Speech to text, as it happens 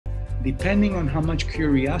depending on how much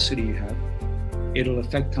curiosity you have, it'll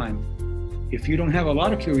affect time. If you don't have a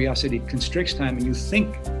lot of curiosity, it constricts time and you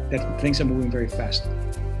think that things are moving very fast.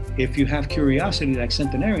 If you have curiosity, like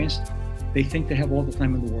centenarians, they think they have all the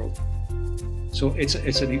time in the world. So it's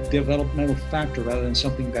a developmental factor rather than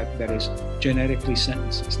something that is genetically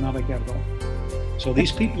sentenced. It's not like that at all. So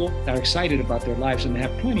these people are excited about their lives and they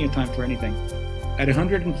have plenty of time for anything. At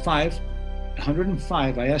 105,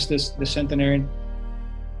 I asked this centenarian,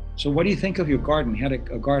 so what do you think of your garden? He had a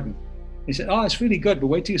garden. He said, oh, it's really good, but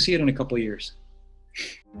wait till you see it in a couple of years.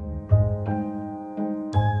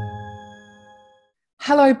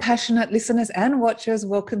 Hello, passionate listeners and watchers.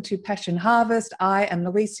 Welcome to Passion Harvest. I am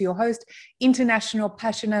Luisa, your host, International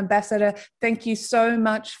Passion Ambassador. Thank you so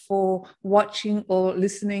much for watching or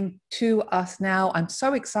listening to us now. I'm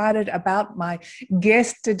so excited about my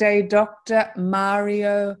guest today, Dr.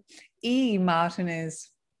 Mario E. Martinez.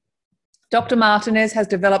 Dr. Martinez has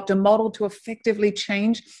developed a model to effectively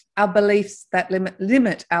change our beliefs that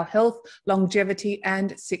limit our health, longevity,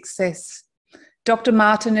 and success. Dr.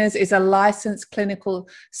 Martinez is a licensed clinical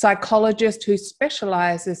psychologist who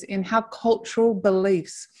specializes in how cultural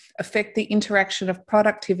beliefs affect the interaction of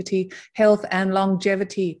productivity, health, and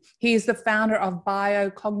longevity. He is the founder of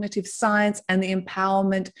Biocognitive Science and the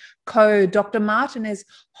Empowerment Code. Dr. Martinez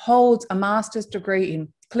holds a master's degree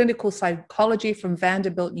in clinical psychology from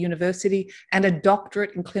Vanderbilt University and a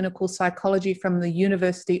doctorate in clinical psychology from the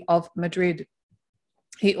University of Madrid.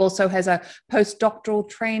 He also has a postdoctoral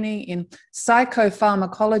training in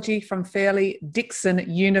psychopharmacology from Fairleigh-Dickinson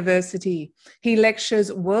University. He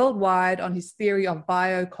lectures worldwide on his theory of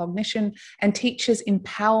biocognition and teaches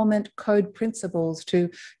empowerment code principles to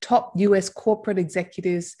top US corporate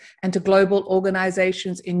executives and to global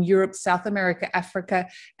organizations in Europe, South America, Africa,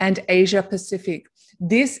 and Asia Pacific.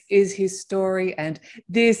 This is his story and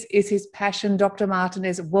this is his passion. Dr.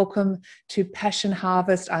 Martinez, welcome to Passion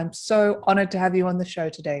Harvest. I'm so honored to have you on the show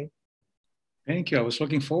today. Thank you. I was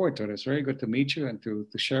looking forward to it. It's very good to meet you and to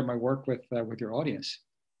share my work with your audience.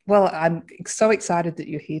 Well, I'm so excited that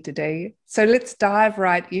you're here today. So let's dive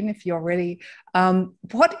right in if you're ready.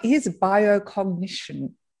 What is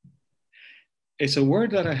biocognition? It's a word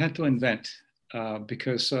that I had to invent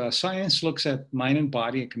because science looks at mind and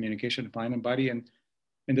body and communication of mind and body, and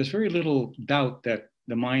there's very little doubt that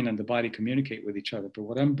the mind and the body communicate with each other. But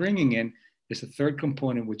what I'm bringing in is the third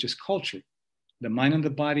component, which is culture. The mind and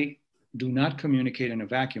the body do not communicate in a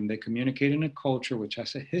vacuum. They communicate in a culture which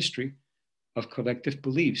has a history of collective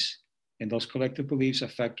beliefs. And those collective beliefs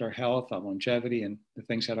affect our health, our longevity, and the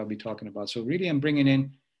things that I'll be talking about. So really, I'm bringing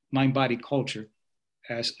in mind-body culture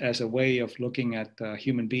as a way of looking at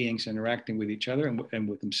human beings interacting with each other and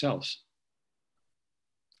with themselves.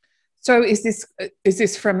 So is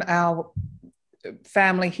this from our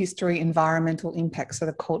family history, environmental impacts, so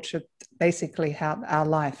the culture, basically how our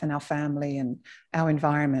life and our family and our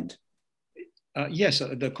environment? Yes,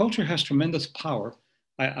 the culture has tremendous power.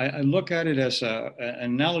 I look at it as an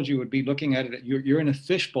analogy would be looking at it, you're in a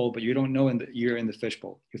fishbowl, but you don't know you're in the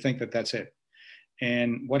fishbowl. You think that that's it.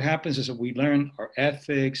 And what happens is that we learn our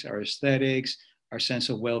ethics, our aesthetics, our sense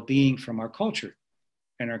of well-being from our culture.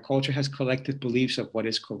 And our culture has collective beliefs of what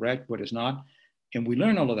is correct, what is not. And we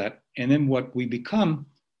learn all of that. And then what we become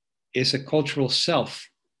is a cultural self.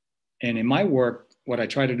 And in my work, what I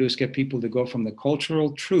try to do is get people to go from the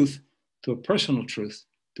cultural truth to a personal truth,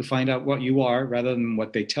 to find out what you are rather than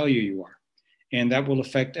what they tell you are. And that will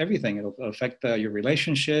affect everything. It'll affect your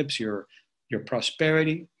relationships, your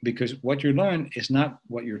prosperity, because what you learn is not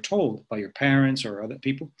what you're told by your parents or other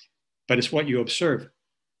people, but it's what you observe.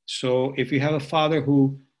 So if you have a father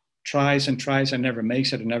who tries and never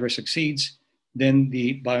makes it and never succeeds, then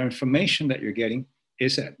the bioinformation that you're getting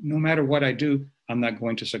is that no matter what I do, I'm not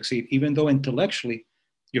going to succeed. Even though intellectually,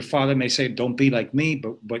 your father may say, don't be like me,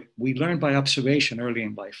 but we learn by observation early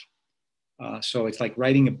in life. So it's like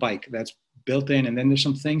riding a bike that's built in. And then there's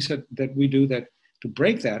some things that we do that to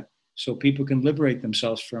break that so people can liberate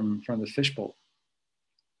themselves from the fishbowl.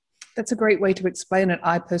 That's a great way to explain it.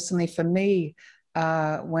 I personally, for me,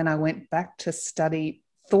 when I went back to study,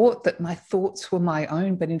 thought that my thoughts were my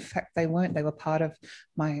own, but in fact they weren't. They were part of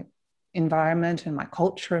my environment and my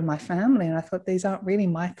culture and my family. And I thought, these aren't really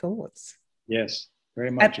my thoughts. Yes, very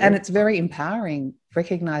much. And it's very empowering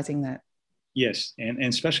recognizing that. Yes, and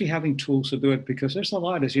especially having tools to do it, because there's a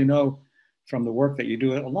lot, as you know, from the work that you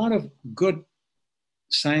do, a lot of good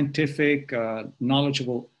scientific,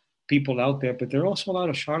 knowledgeable people out there, but there are also a lot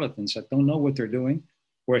of charlatans that don't know what they're doing,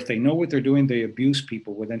 or if they know what they're doing, they abuse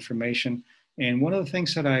people with information. And one of the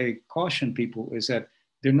things that I caution people is that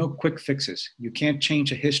there are no quick fixes. You can't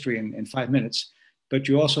change a history in 5 minutes, but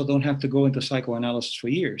you also don't have to go into psychoanalysis for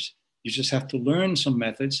years. You just have to learn some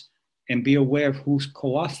methods and be aware of who's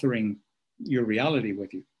co-authoring your reality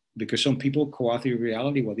with you, because some people co-author your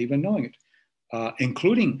reality without even knowing it,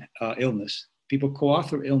 including illness. People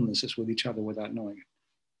co-author illnesses with each other without knowing it.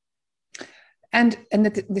 And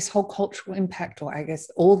this whole cultural impact, or I guess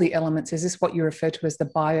all the elements, is this what you refer to as the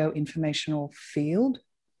bioinformational field?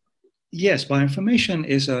 Yes, bioinformation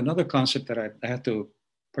is another concept that I had to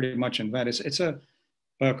pretty much invent.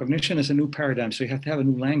 Biocognition is a new paradigm, so you have to have a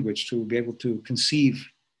new language to be able to conceive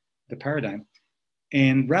the paradigm.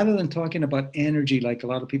 And rather than talking about energy, like a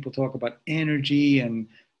lot of people talk about energy and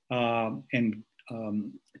chi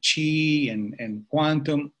and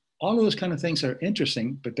quantum, all of those kind of things are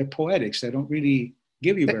interesting, but they're poetics. They don't really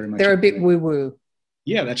give you very much. They're a bit woo-woo.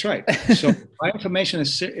 Yeah, that's right. So bioinformation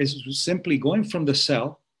is simply going from the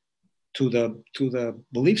cell to the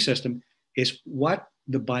belief system, is what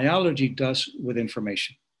the biology does with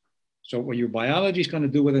information. So what your biology is going to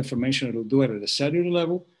do with information, it'll do it at a cellular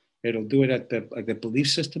level, it'll do it at the belief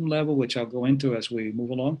system level, which I'll go into as we move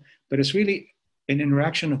along. But it's really an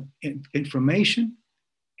interaction of information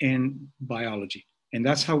and biology. And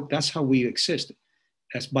that's how we exist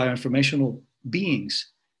as bioinformational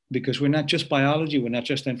beings, because we're not just biology, we're not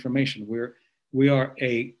just information. We are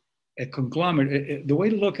a conglomerate. The way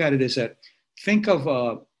to look at it is that think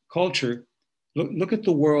of culture. Look at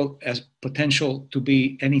the world as potential to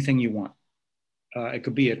be anything you want. It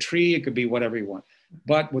could be a tree, it could be whatever you want.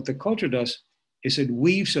 But what the culture does is it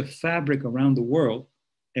weaves a fabric around the world,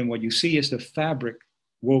 and what you see is the fabric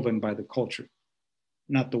woven by the culture,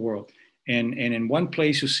 not the world. And in one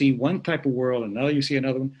place you see one type of world, another you see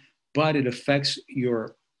another one, but it affects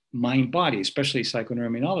your mind body, especially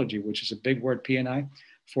psychoneuroimmunology, which is a big word, PNI,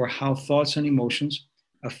 for how thoughts and emotions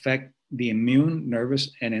affect the immune,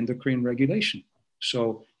 nervous, and endocrine regulation.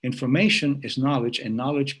 So information is knowledge, and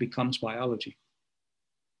knowledge becomes biology.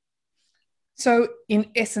 So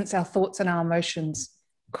in essence, our thoughts and our emotions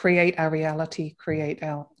create our reality, create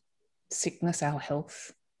our sickness, our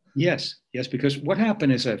health. Yes, because what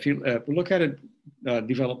happened is, if you look at it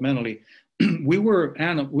developmentally, we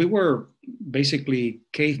were basically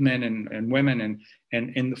cavemen and women, and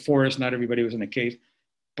in the forest, not everybody was in a cave,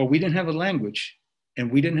 but we didn't have a language and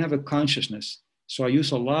we didn't have a consciousness. So I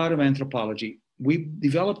use a lot of anthropology. We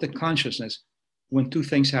developed a consciousness when two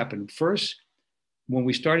things happened. First, when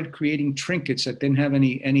we started creating trinkets that didn't have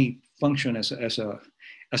any function as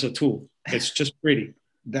a tool. It's just pretty.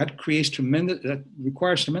 That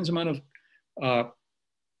requires tremendous amount of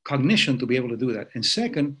cognition to be able to do that. And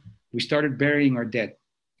second, we started burying our dead.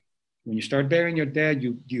 When you start burying your dead,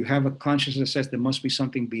 you have a consciousness that says there must be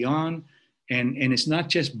something beyond. And it's not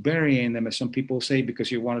just burying them, as some people say,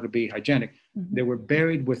 because you wanted to be hygienic. Mm-hmm. They were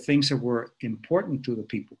buried with things that were important to the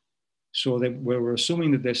people. So that we were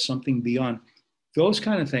assuming that there's something beyond those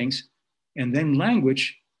kind of things. And then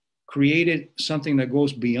language created something that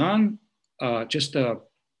goes beyond just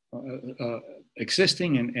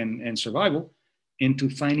existing and survival into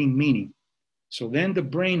finding meaning. So then the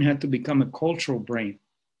brain had to become a cultural brain.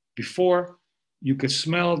 Before, you could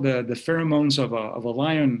smell the pheromones of a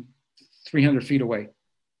lion 300 feet away.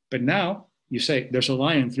 But now you say there's a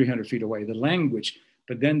lion 300 feet away, the language.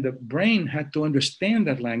 But then the brain had to understand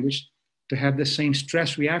that language to have the same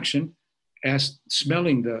stress reaction as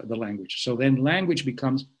smelling the language. So then language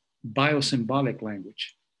becomes biosymbolic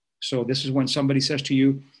language. So this is when somebody says to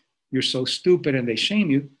you, you're so stupid, and they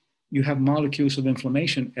shame you, you have molecules of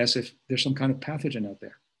inflammation as if there's some kind of pathogen out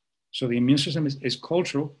there. So the immune system is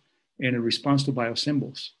cultural, and it responds to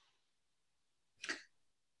biosymbols.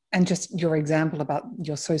 And just your example about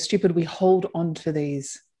you're so stupid, we hold on to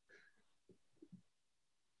this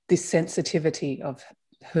sensitivity of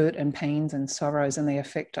hurt and pains and sorrows, and they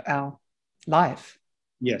affect our life.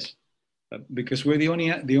 Yes, because we're the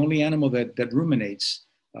only animal that ruminates.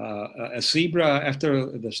 A zebra,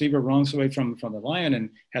 after the zebra runs away from the lion and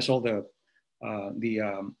has all the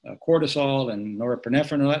cortisol and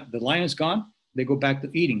norepinephrine and all that, the lion's gone, they go back to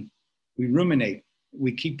eating. We ruminate.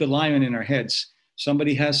 We keep the lion in our heads.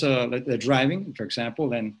 Somebody has they're driving, for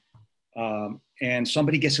example, and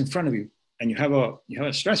somebody gets in front of you, and you have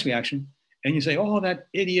a stress reaction, and you say, "Oh, that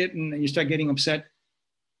idiot," and you start getting upset.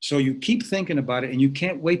 So you keep thinking about it, and you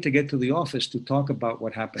can't wait to get to the office to talk about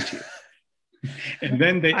what happened to you. And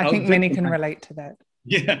then I think many can relate to that.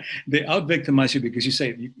 Yeah, they out-victimize you because you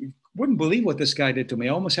say, "You wouldn't believe what this guy did to me.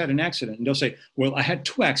 I almost had an accident." And they'll say, "Well, I had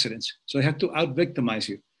 2 accidents." So they have to out-victimize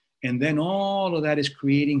you. And then all of that is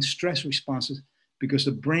creating stress responses because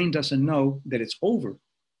the brain doesn't know that it's over.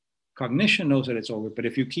 Cognition knows that it's over. But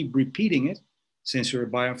if you keep repeating it, since you're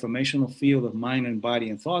a bioinformational field of mind and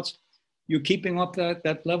body and thoughts, you're keeping up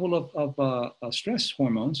that level of stress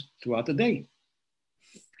hormones throughout the day.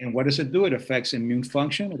 And what does it do? It affects immune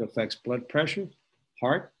function, it affects blood pressure,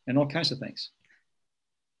 heart, and all kinds of things.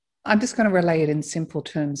 I'm just going to relay it in simple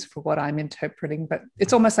terms for what I'm interpreting, but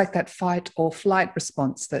it's almost like that fight or flight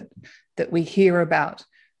response that we hear about,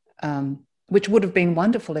 which would have been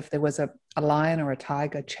wonderful if there was a lion or a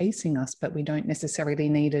tiger chasing us, but we don't necessarily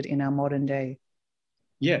need it in our modern day.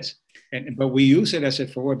 Yes, but we use it as a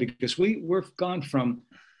forward because we've gone from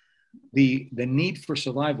the need for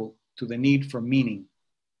survival to the need for meaning.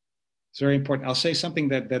 It's very important. I'll say something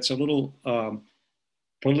that's a little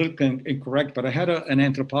politically incorrect, but I had an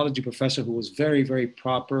anthropology professor who was very, very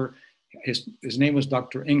proper. His name was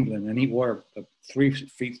Dr. England, and he wore a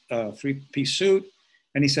three-piece suit.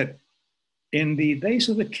 And he said, in the days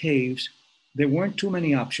of the caves, there weren't too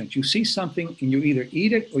many options. You see something and you either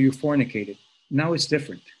eat it or you fornicate it. Now it's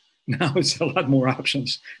different. Now it's a lot more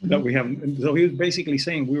options that we have. And so he was basically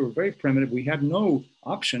saying we were very primitive. We had no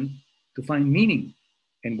option to find meaning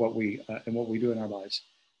in what we do in our lives.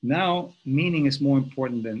 Now, meaning is more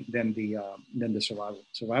important than the survival.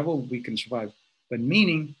 Survival, we can survive, but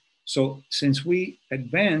meaning. So since we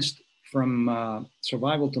advanced from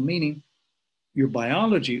survival to meaning, your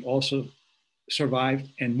biology also survived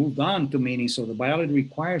and moved on to meaning. So the biology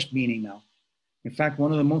requires meaning now. In fact,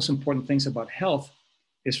 one of the most important things about health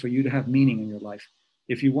is for you to have meaning in your life.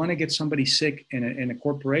 If you want to get somebody sick in a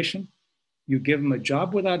corporation, you give them a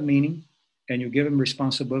job without meaning and you give them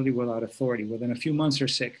responsibility without authority. Within a few months, they're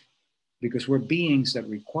sick because we're beings that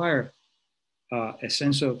require a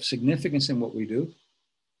sense of significance in what we do,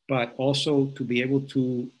 but also to be able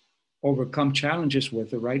to overcome challenges with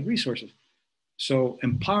the right resources. So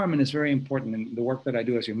empowerment is very important in the work that I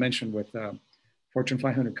do, as you mentioned, with Fortune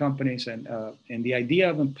 500 companies. And the idea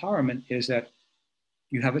of empowerment is that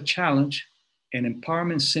you have a challenge, and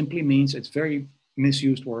empowerment simply means, it's very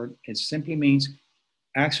misused word, it simply means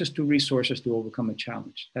access to resources to overcome a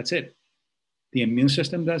challenge. That's it. The immune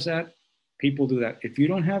system does that. People do that. If you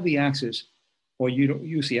don't have the access or you don't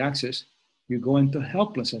use the access, you go into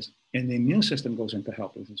helplessness, and the immune system goes into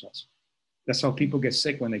helplessness also. That's how people get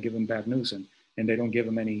sick when they give them bad news and they don't give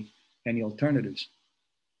them any alternatives.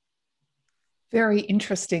 Very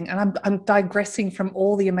interesting. And I'm digressing from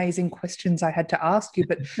all the amazing questions I had to ask you.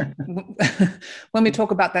 But when we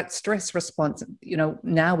talk about that stress response,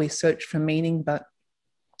 now we search for meaning, but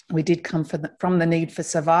we did come from the need for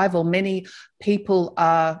survival. Many people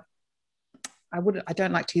are, I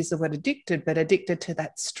don't like to use the word addicted, but addicted to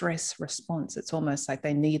that stress response. It's almost like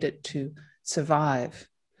they need it to survive.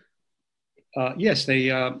 Yes,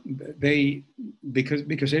 they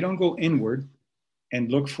because they don't go inward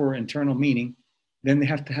and look for internal meaning, then they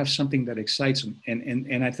have to have something that excites them.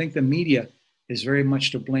 And I think the media is very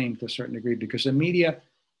much to blame to a certain degree, because the media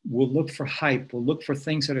will look for hype, will look for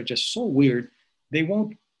things that are just so weird. They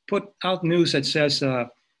won't put out news that says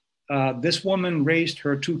this woman raised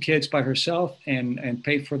her 2 kids by herself and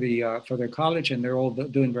paid for their college, and they're all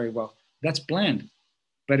doing very well. That's bland.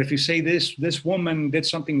 But if you say this woman did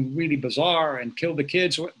something really bizarre and killed the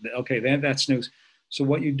kids, okay, then that's news. So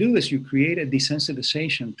what you do is you create a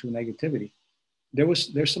desensitization to negativity.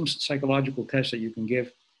 There's some psychological tests that you can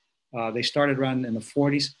give. They started around in the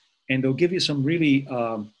 40s, and they'll give you some really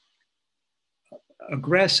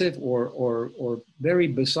aggressive or very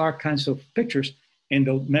bizarre kinds of pictures, and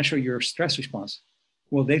they'll measure your stress response.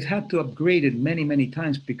 Well, they've had to upgrade it many, many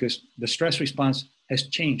times because the stress response has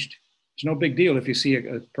changed. It's no big deal if you see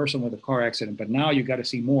a person with a car accident, but now you got to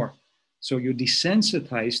see more. So you're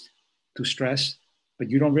desensitized to stress, but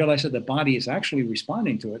you don't realize that the body is actually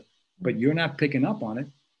responding to it, but you're not picking up on it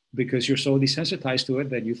because you're so desensitized to it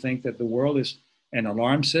that you think that the world is an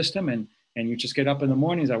alarm system, and you just get up in the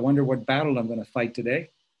mornings, I wonder what battle I'm going to fight today.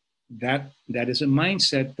 That is a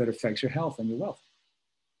mindset that affects your health and your wealth.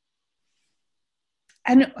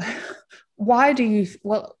 And why do you,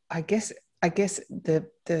 well, I guess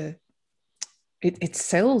it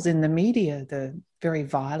sells in the media, the very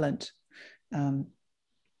violent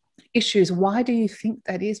issues. Why do you think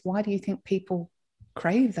that is? Why do you think people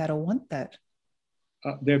crave that or want that?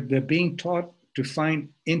 They're being taught to find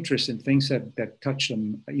interest in things that touch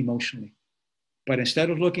them emotionally. But instead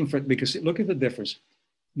of looking for, because look at the difference.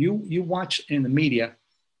 You watch in the media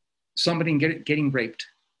somebody getting raped,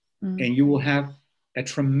 and you will have a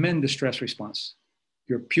tremendous stress response.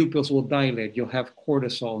 Your pupils will dilate, you'll have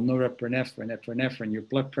cortisol, norepinephrine, epinephrine, your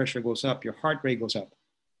blood pressure goes up, your heart rate goes up,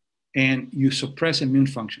 and you suppress immune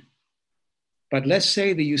function. But let's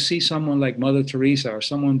say that you see someone like Mother Teresa or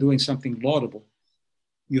someone doing something laudable.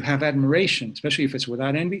 You have admiration, especially if it's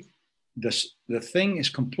without envy. The thing is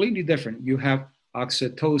completely different. You have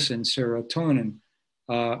oxytocin, serotonin,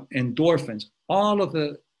 endorphins, all of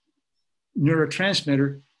the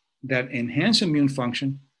neurotransmitter that enhance immune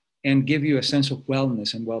function and give you a sense of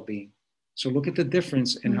wellness and well-being. So look at the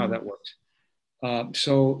difference in how that works.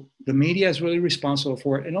 So the media is really responsible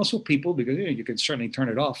for it, and also people, because you can certainly turn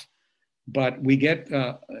it off, but we get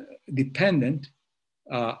dependent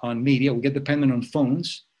on media. We get dependent on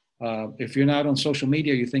phones. If you're not on social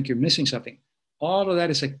media, you think you're missing something. All of that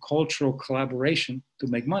is a cultural collaboration to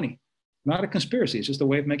make money, not a conspiracy. It's just a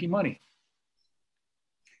way of making money.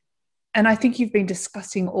 And I think you've been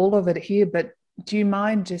discussing all of it here, but do you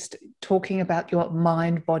mind just talking about your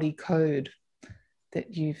mind-body code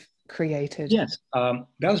that you've created? Yes, that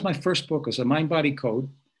was my first book, was a mind-body code.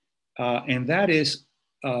 And that is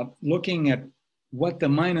looking at what the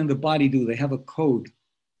mind and the body do. They have a code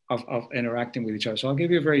of interacting with each other. So I'll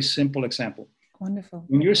give you a very simple example. Wonderful.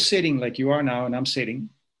 When you're sitting like you are now and I'm sitting,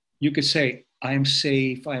 you could say, I am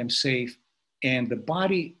safe, I am safe. And the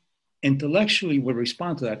body intellectually will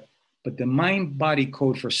respond to that. But the mind-body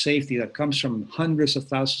code for safety that comes from hundreds of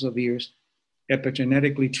thousands of years,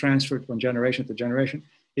 epigenetically transferred from generation to generation,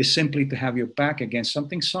 is simply to have your back against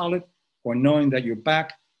something solid, or knowing that your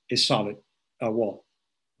back is solid, a wall.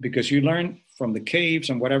 Because you learn from the caves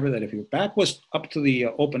and whatever that if your back was up to the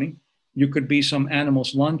opening, you could be some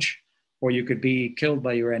animal's lunch, or you could be killed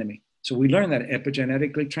by your enemy. So we learn that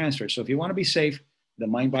epigenetically transferred. So if you want to be safe, the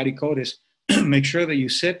mind-body code is make sure that you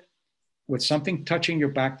sit with something touching your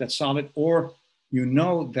back that's solid, or you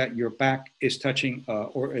know that your back is touching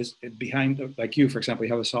or is behind, like you, for example,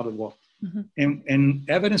 you have a solid wall. And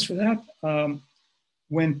evidence for that,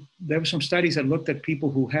 when there were some studies that looked at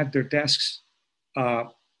people who had their desks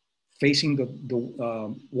facing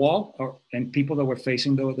the wall, and people that were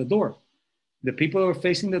facing the door. The people that were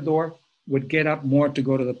facing the door would get up more to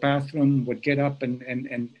go to the bathroom, would get up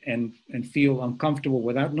and feel uncomfortable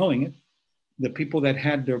without knowing it. The people that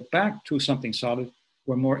had their back to something solid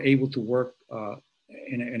were more able to work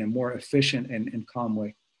in a more efficient and calm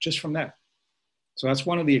way, just from that. So that's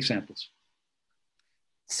one of the examples.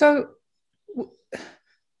 So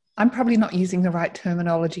I'm probably not using the right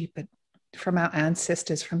terminology, but from our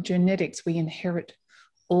ancestors, from genetics, we inherit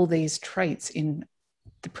all these traits in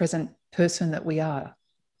the present person that we are.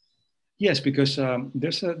 Yes, because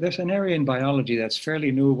there's an area in biology that's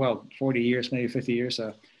fairly new, well, 40 years, maybe 50 years.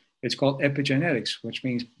 It's called epigenetics, which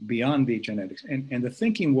means beyond the genetics. And the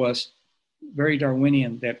thinking was very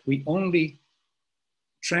Darwinian, that we only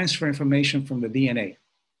transfer information from the DNA,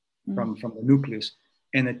 from the nucleus.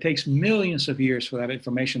 And it takes millions of years for that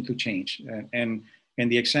information to change. And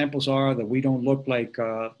the examples are that we don't look like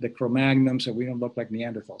the Cro-Magnons, or we don't look like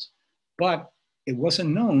Neanderthals. But it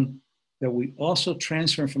wasn't known that we also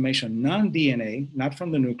transfer information, non-DNA, not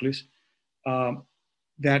from the nucleus,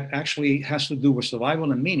 that actually has to do with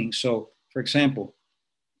survival and meaning. So, for example,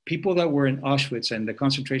 people that were in Auschwitz and the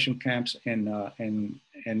concentration camps in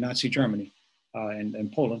Nazi Germany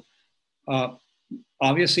and Poland,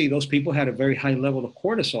 obviously those people had a very high level of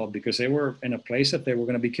cortisol because they were in a place that they were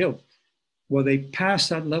going to be killed. Well, they passed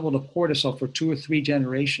that level of cortisol for 2 or 3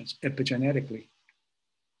 generations epigenetically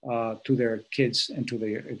to their kids and to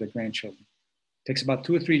their grandchildren. It takes about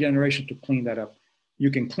 2 or 3 generations to clean that up. You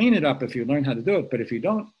can clean it up if you learn how to do it, but if you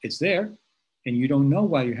don't, it's there, and you don't know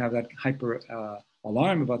why you have that hyper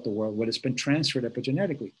alarm about the world. Well, it's been transferred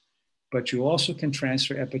epigenetically. But you also can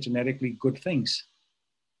transfer epigenetically good things,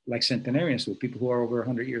 like centenarians do, people who are over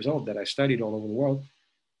 100 years old that I studied all over the world.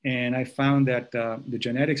 And I found that the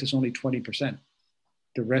genetics is only 20%.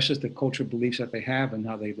 The rest is the cultural beliefs that they have and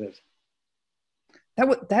how they live.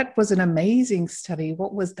 That was an amazing study.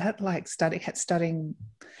 What was that like, studying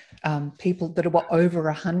people that were over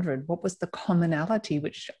 100? What was the commonality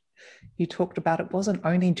which you talked about? It wasn't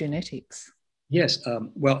only genetics. Yes.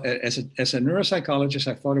 Well, as a neuropsychologist,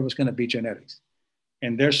 I thought it was going to be genetics.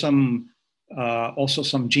 And there's some also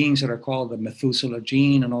some genes that are called the Methuselah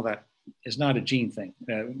gene and all that. It's not a gene thing.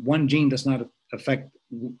 One gene does not affect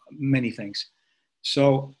many things.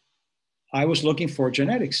 So I was looking for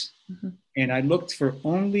genetics, and I looked for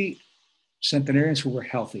only centenarians who were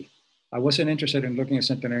healthy. I wasn't interested in looking at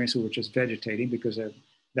centenarians who were just vegetating, because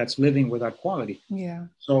that's living without quality. Yeah.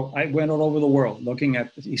 So I went all over the world looking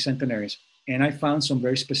at these centenarians, and I found some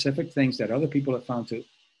very specific things that other people have found too,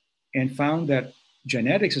 and found that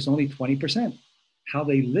genetics is only 20%. How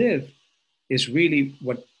they live is really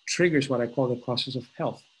what triggers what I call the causes of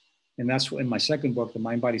health. And that's in my second book, The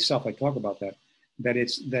Mind, Body, Self, I talk about that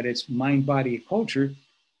it's mind, body, culture,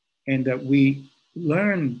 and that we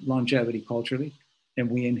learn longevity culturally, and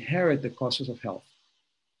we inherit the causes of health.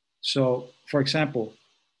 So, for example,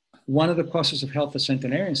 one of the causes of health that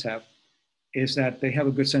centenarians have is that they have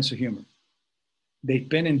a good sense of humor. They've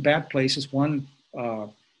been in bad places. One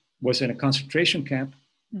was in a concentration camp,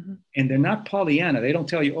 and they're not Pollyanna. They don't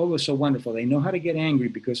tell you, oh, it was so wonderful. They know how to get angry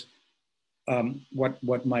because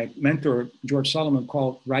what my mentor, George Solomon,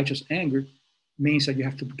 called righteous anger means that you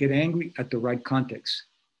have to get angry at the right context,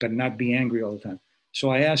 but not be angry all the time. So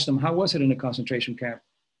I asked him, how was it in the concentration camp?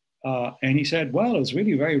 And he said, well, it was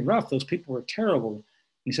really very rough. Those people were terrible.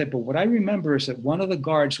 He said, but what I remember is that one of the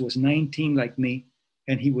guards was 19 like me,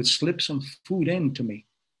 and he would slip some food in to me,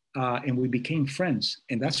 and we became friends.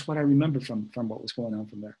 And that's what I remember from what was going on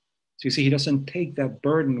from there. So you see, he doesn't take that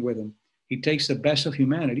burden with him. He takes the best of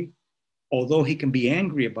humanity, although he can be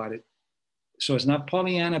angry about it. So it's not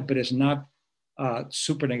Pollyanna, but it's not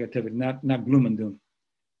super negativity, not gloom and doom.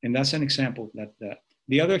 And that's an example.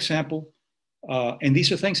 The other example, and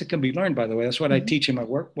these are things that can be learned, by the way. That's what I teach in my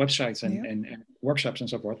websites and workshops and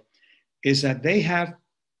so forth, is that they have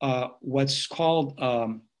what's called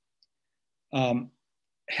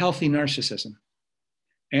healthy narcissism.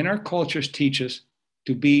 And our cultures teach us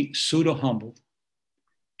to be pseudo-humble.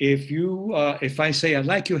 If I say, I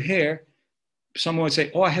like your hair, someone would say,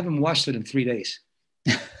 oh, I haven't washed it in 3 days.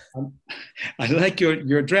 I like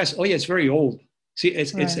your dress. Oh, yeah, it's very old. See,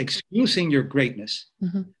 it's excusing your greatness.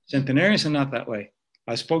 Centenarians are not that way.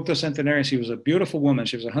 I spoke to a centenarian. She was a beautiful woman.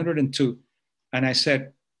 She was 102. And I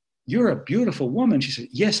said, you're a beautiful woman. She said,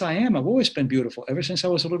 yes, I am. I've always been beautiful ever since I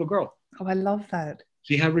was a little girl. Oh, I love that.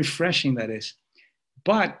 See how refreshing that is.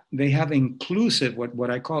 But they have inclusive,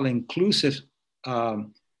 what I call inclusive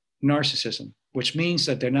narcissism, which means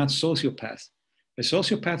that they're not sociopaths. A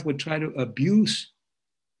sociopath would try to abuse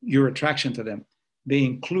your attraction to them. They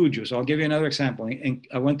include you. So I'll give you another example. And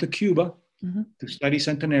I went to Cuba to study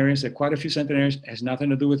centenarians. There are quite a few centenarians. It has nothing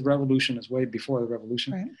to do with revolution. It's way before the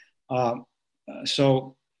revolution. Right.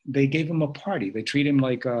 So they gave him a party. They treat him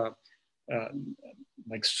like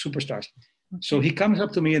superstars. Okay. So he comes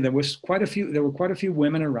up to me, and there were quite a few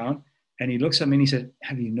women around, and he looks at me and he said,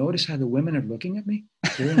 have you noticed how the women are looking at me?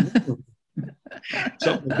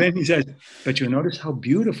 So then he says, but you notice how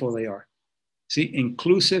beautiful they are. See,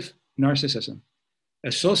 inclusive narcissism. A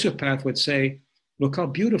sociopath would say, look how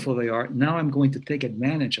beautiful they are. Now I'm going to take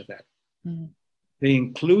advantage of that. They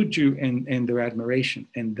include you in their admiration,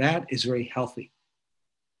 and that is very healthy.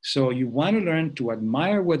 So you want to learn to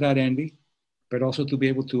admire without envy, but also to be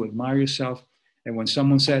able to admire yourself. And when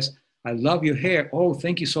someone says, I love your hair. Oh,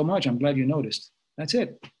 thank you so much. I'm glad you noticed. That's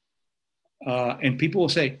it. And people will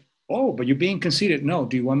say, oh, but you're being conceited. No,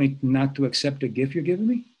 do you want me not to accept the gift you're giving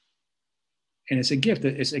me? And it's a gift.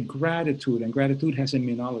 It's a gratitude, and gratitude has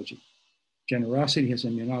immunology. Generosity has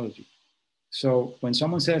immunology. So when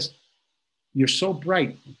someone says, you're so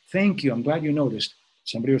bright, thank you, I'm glad you noticed.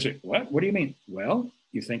 Somebody will say, what? What do you mean? Well,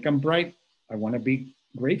 you think I'm bright. I want to be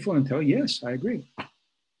grateful and tell you, yes, I agree.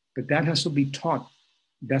 But that has to be taught.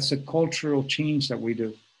 That's a cultural change that we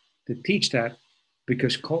do to teach that,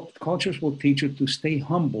 because cultures will teach you to stay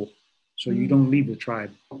humble so you don't leave the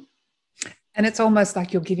tribe. And it's almost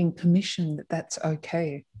like you're giving permission that that's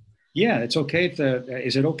okay. Yeah, it's okay.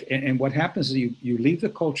 Is it okay? And what happens is you leave the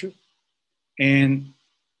culture and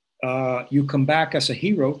you come back as a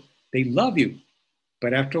hero. They love you.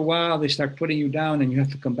 But after a while, they start putting you down, and you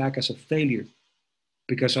have to come back as a failure.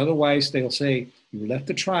 Because otherwise, they'll say, you left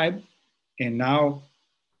the tribe, and now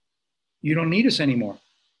you don't need us anymore.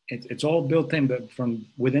 It's all built in from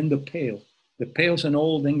within the pale. The pale is an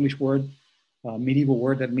old English word, medieval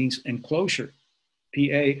word that means enclosure,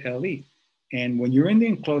 P-A-L-E. And when you're in the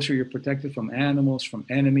enclosure, you're protected from animals, from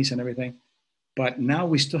enemies and everything. But now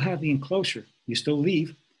we still have the enclosure. You still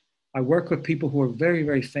leave. I work with people who are very,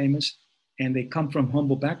 very famous, and they come from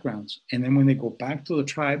humble backgrounds. And then when they go back to the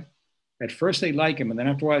tribe, at first they like him, and then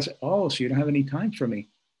after a while, I say, oh, so you don't have any time for me.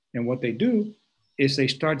 And what they do is they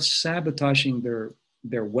start sabotaging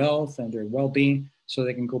their wealth and their well-being so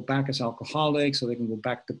they can go back as alcoholics, so they can go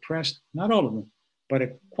back depressed. Not all of them,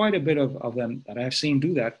 but quite a bit of them that I've seen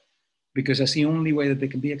do that, because that's the only way that they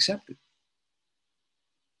can be accepted.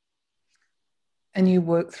 And you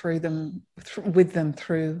work through them, with them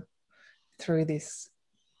through this,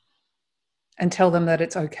 and tell them that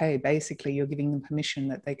it's okay. Basically, you're giving them permission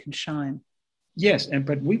that they can shine. Yes,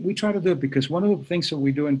 but we try to do it because one of the things that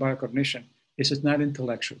we do in biocognition is it's not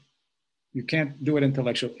intellectual. You can't do it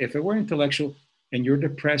intellectual. If it were intellectual and you're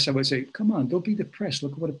depressed, I would say, come on, don't be depressed.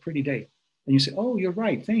 Look what a pretty day. And you say, oh, you're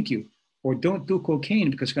right. Thank you. Or don't do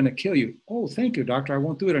cocaine because it's going to kill you. Oh, thank you, doctor. I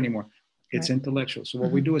won't do it anymore. It's right. Intellectual. So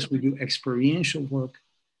what we do is we do experiential work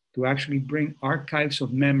to actually bring archives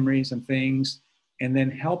of memories and things, and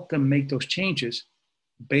then help them make those changes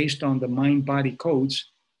based on the mind-body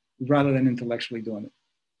codes rather than intellectually doing it.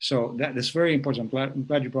 So that's very important. I'm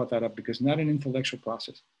glad you brought that up, because not an intellectual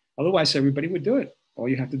process. Otherwise, everybody would do it. All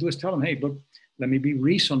you have to do is tell them, hey, look, let me be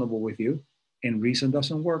reasonable with you. And reason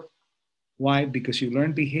doesn't work. Why? Because you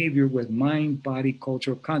learn behavior with mind, body,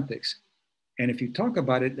 cultural context. And if you talk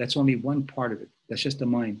about it, that's only one part of it. That's just the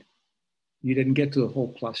mind. You didn't get to the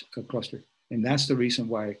whole cluster. And that's the reason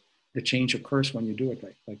why the change occurs when you do it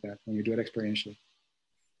like that, when you do it experientially.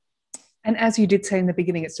 And as you did say in the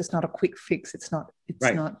beginning, it's just not a quick fix. It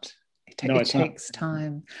takes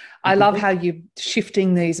time. I love how you're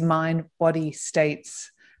shifting these mind-body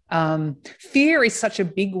states. Fear is such a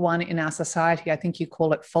big one in our society. I think you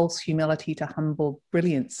call it false humility to humble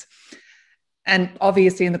brilliance. And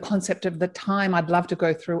obviously in the concept of the time, I'd love to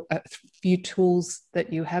go through a few tools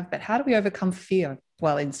that you have, but how do we overcome fear?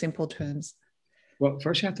 Well, in simple terms. Well,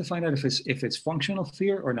 first you have to find out if it's functional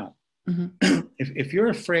fear or not. Mm-hmm. If you're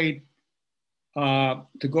afraid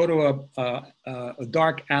to go to a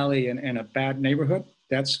dark alley in a bad neighborhood,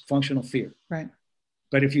 that's functional fear. Right.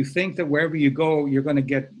 But if you think that wherever you go, you're going to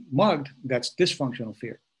get mugged, that's dysfunctional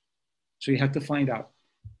fear. So you have to find out.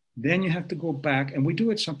 Then you have to go back, and we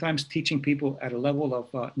do it sometimes teaching people at a level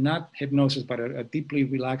of not hypnosis, but a deeply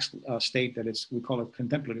relaxed state that we call it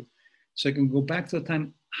contemplative. So you can go back to the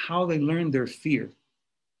time how they learned their fear,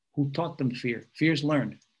 who taught them fear. Fear's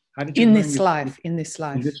learned. How did you in learn this life? In this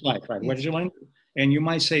life. In this life, right? Yes. What did you learn? And you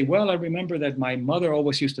might say, well, I remember that my mother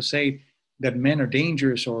always used to say that men are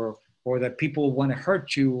dangerous, or that people want to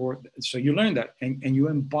hurt you, or so you learn that, and you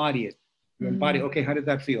embody it. You embody, okay, how did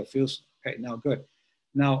that feel? It feels, okay, now good.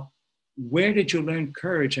 Now, where did you learn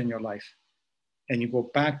courage in your life? And you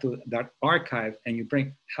go back to that archive and you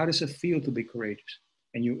bring, how does it feel to be courageous?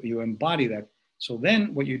 And you embody that. So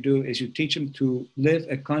then what you do is you teach them to live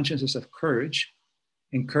a consciousness of courage.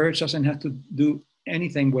 And courage doesn't have to do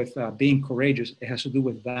anything with being courageous. It has to do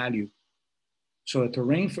with value. So the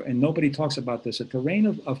terrain for, and nobody talks about this, the terrain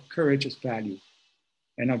of courage is value.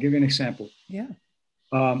 And I'll give you an example. Yeah.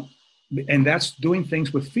 And that's doing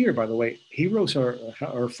things with fear, by the way. Heroes are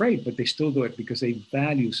afraid, but they still do it because they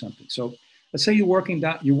value something. So let's say you're walking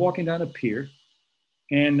down a pier,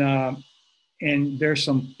 and there's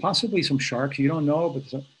possibly some sharks, you don't know,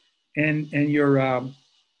 but and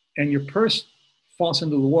your purse falls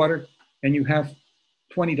into the water, and you have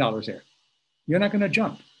 $20 there. You're not going to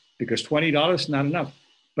jump because $20 is not enough.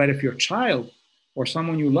 But if your child or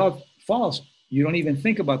someone you love falls, you don't even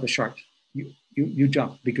think about the shark. You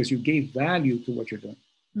jump because you gave value to what you're doing.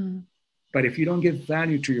 Mm. But if you don't give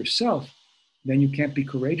value to yourself, then you can't be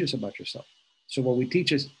courageous about yourself. So what we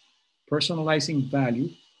teach is personalizing value,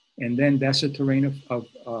 and then that's the terrain of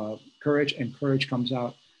courage, and courage comes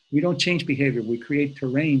out. We don't change behavior. We create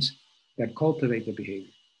terrains that cultivate the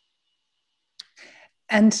behavior.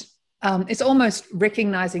 And it's almost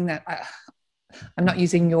recognizing that, I'm not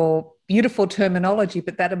using your beautiful terminology,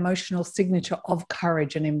 but that emotional signature of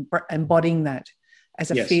courage and embodying that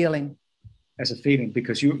as a feeling. As a feeling,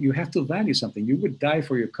 because you have to value something. You would die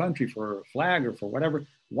for your country, for a flag, or for whatever.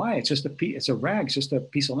 Why? It's just it's a rag, it's just a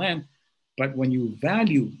piece of land. But when you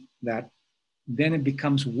value that, then it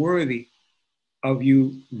becomes worthy of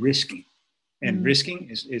you risking. And risking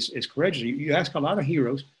is courageous. You ask a lot of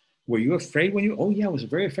heroes, were you afraid when oh yeah, I was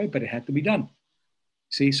very afraid, but it had to be done.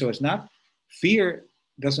 See, so it's not, fear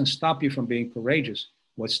doesn't stop you from being courageous.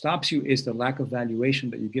 What stops you is the lack of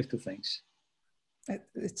valuation that you give to things.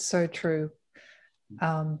 It's so true.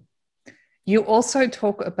 You also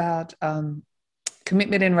talk about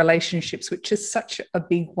commitment in relationships, which is such a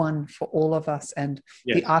big one for all of us, and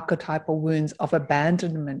the archetypal wounds of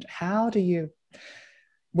abandonment. How do you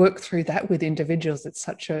work through that with individuals? It's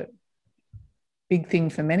such a big thing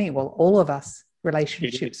for many, well, all of us,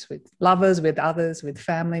 relationships with lovers, with others, with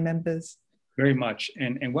family members. Very much.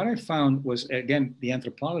 And what I found was, again, the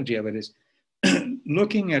anthropology of it is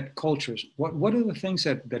looking at cultures. What are the things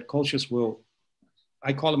that cultures will,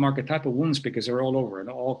 I call them archetypal wounds because they're all over in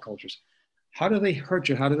all cultures. How do they hurt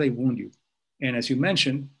you? How do they wound you? And as you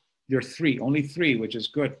mentioned, there are only three, which is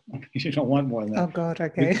good. You don't want more than that. Oh God,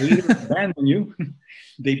 okay. They either abandon you,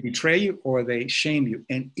 they betray you, or they shame you.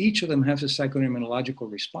 And each of them has a psychoimmunological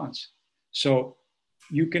response. So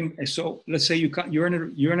let's say you're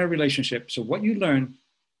in a relationship. So what you learn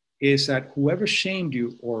is that whoever shamed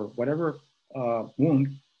you or whatever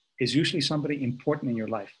wound is usually somebody important in your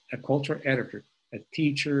life, a culture editor, a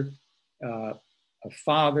teacher, a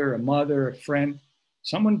father, a mother, a friend,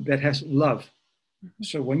 someone that has love. Mm-hmm.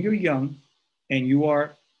 So when you're young and you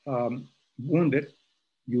are wounded,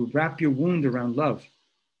 you wrap your wound around love.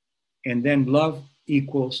 And then love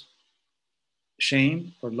equals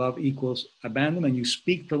shame, or love equals abandonment. You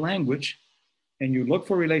speak the language and you look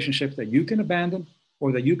for relationships that you can abandon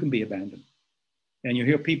or that you can be abandoned. And you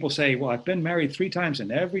hear people say, well, I've been married 3 times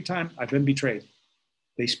and every time I've been betrayed.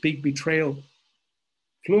 They speak betrayal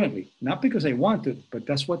fluently, not because they want to, but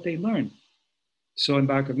that's what they learn. So in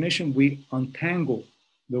biocognition, we untangle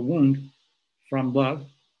the wound from love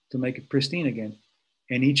to make it pristine again.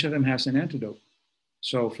 And each of them has an antidote.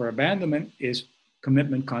 So for abandonment is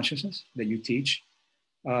commitment consciousness that you teach.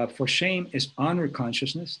 For shame is honor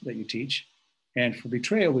consciousness that you teach. And for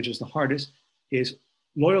betrayal, which is the hardest, is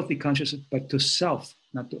loyalty consciousness, but to self,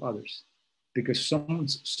 not to others. Because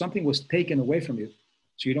something was taken away from you.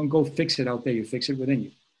 So you don't go fix it out there, you fix it within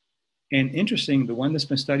you. And interesting, the one that's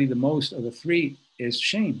been studied the most of the 3 is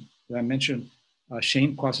shame. As I mentioned,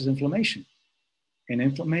 shame causes inflammation. And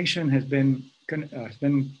inflammation has been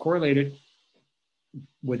correlated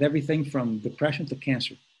with everything from depression to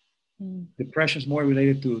cancer. Depression is more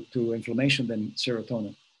related to inflammation than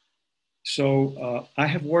serotonin. So I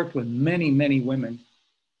have worked with many, many women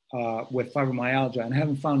with fibromyalgia, and I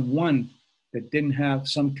haven't found one that didn't have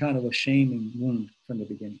some kind of a shame and wound from the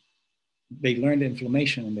beginning. They learned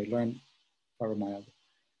inflammation and they learned fibromyalgia.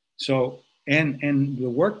 So, and the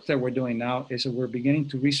work that we're doing now is that we're beginning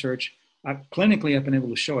to research, clinically I've been able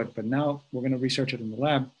to show it, but now we're going to research it in the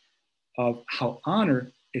lab, of how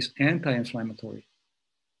honor is anti-inflammatory.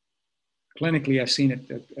 Clinically, I've seen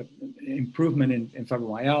it, improvement in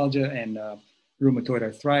fibromyalgia and rheumatoid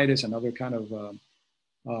arthritis and other kind of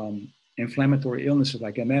inflammatory illnesses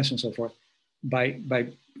like MS and so forth, by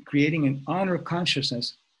creating an honor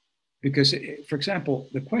consciousness. Because, for example,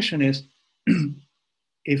 the question is,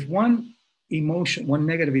 if one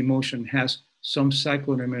negative emotion has some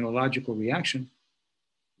psychoimmunological reaction,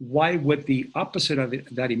 why would the opposite of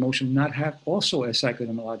that emotion not have also a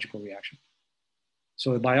psychoimmunological reaction?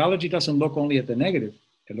 So the biology doesn't look only at the negative,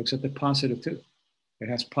 it looks at the positive too. It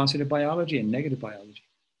has positive biology and negative biology.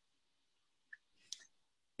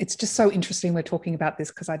 It's just so interesting we're talking about this,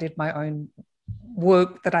 because I did my own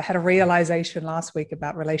work that I had a realization last week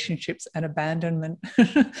about relationships and abandonment.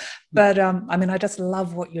 But I mean, I just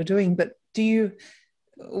love what you're doing. But do you,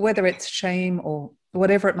 whether it's shame or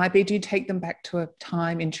whatever it might be, do you take them back to a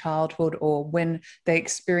time in childhood or when they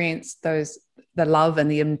experience the love and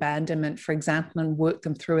the abandonment, for example, and work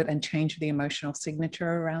them through it and change the emotional signature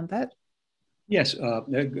around that? Yes,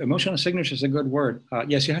 emotional signature is a good word.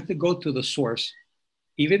 Yes, you have to go to the source.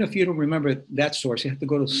 Even if you don't remember that source, you have to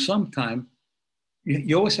go to some time.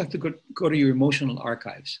 You always have to go to your emotional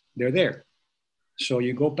archives. They're there. So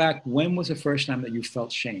you go back, when was the first time that you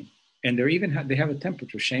felt shame? And they have a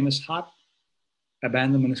temperature. Shame is hot,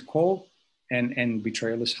 abandonment is cold, and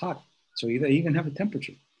betrayal is hot. So they even have a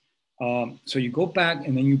temperature. So you go back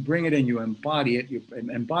and then you bring it in, you embody it.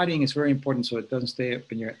 Embodying is very important so it doesn't stay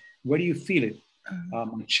up in your, where do you feel it?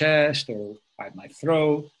 My chest or my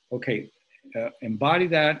throat. Okay, embody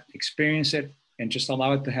that, experience it, and just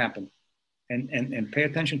allow it to happen. And pay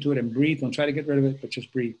attention to it and breathe. Don't try to get rid of it, but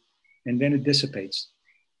just breathe. And then it dissipates.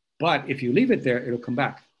 But if you leave it there, it'll come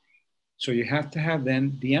back. So you have to have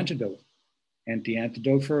then the antidote. And the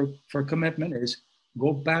antidote for commitment is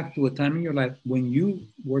go back to a time in your life when you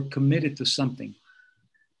were committed to something.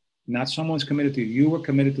 Not someone's committed to you. You were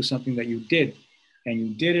committed to something that you did. And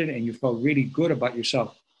you did it and you felt really good about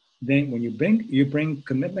yourself. Then when you bring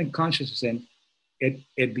commitment consciousness in,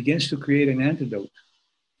 it begins to create an antidote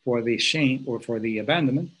for the shame or for the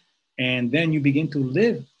abandonment. And then you begin to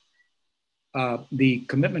live the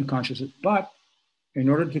commitment consciousness. But in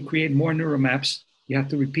order to create more neural maps, you have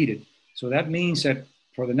to repeat it. So that means that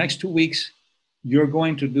for the next 2 weeks, you're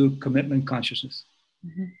going to do commitment consciousness.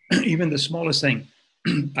 Mm-hmm. Even the smallest thing.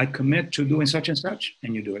 I commit to doing such and such,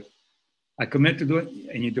 and you do it. I commit to do it,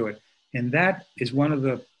 and you do it. And that is one of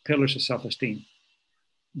the pillars of self-esteem.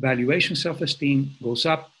 Valuation self-esteem goes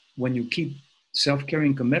up when you keep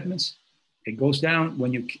self-carrying commitments. It goes down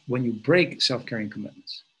when you break self-carrying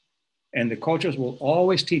commitments. And the cultures will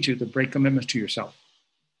always teach you to break commitments to yourself.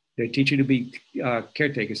 They teach you to be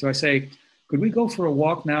caretakers. So I say, could we go for a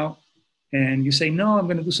walk now? And you say, no, I'm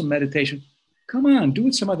going to do some meditation. Come on, do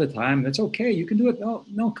it some other time. That's okay. You can do it.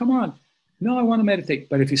 No, come on. No, I want to meditate.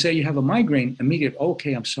 But if you say you have a migraine, immediately,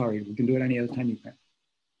 okay, I'm sorry. We can do it any other time you can.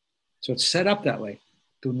 So it's set up that way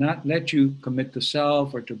to not let you commit to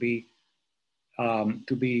self or to be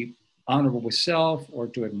honorable with self or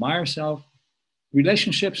to admire self.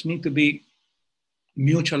 Relationships need to be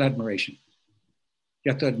mutual admiration.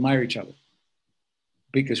 You have to admire each other.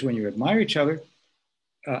 Because when you admire each other,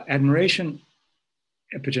 admiration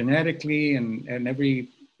epigenetically and every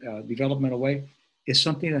developmental way is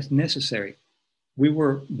something that's necessary. We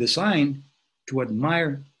were designed to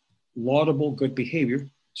admire laudable good behavior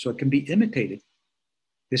so it can be imitated.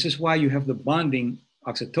 This is why you have the bonding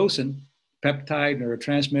oxytocin, peptide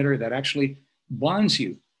neurotransmitter that actually bonds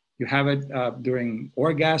you. You have it during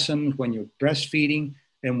orgasms, when you're breastfeeding,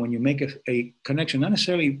 and when you make a connection, not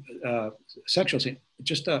necessarily sexual,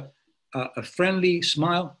 just a friendly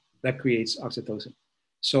smile that creates oxytocin.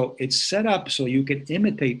 So it's set up so you can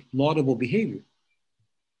imitate laudable behavior.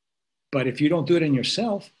 But if you don't do it in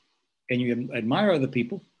yourself and you admire other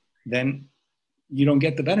people, then you don't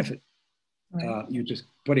get the benefit. Right. You're just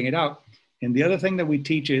putting it out. And the other thing that we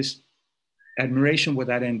teach is admiration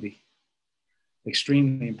without envy.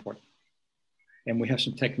 Extremely important. And we have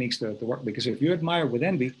some techniques to work, because if you admire with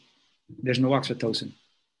envy, there's no oxytocin.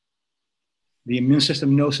 The immune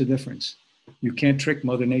system knows the difference. You can't trick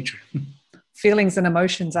Mother Nature. Feelings and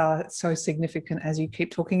emotions are so significant, as you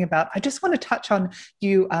keep talking about. I just want to touch on,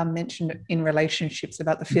 you mentioned in relationships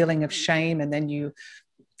about the feeling of shame, and then you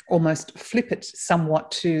almost flip it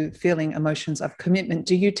somewhat to feeling emotions of commitment.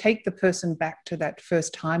 Do you take the person back to that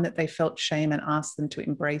first time that they felt shame and ask them to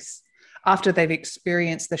embrace, after they've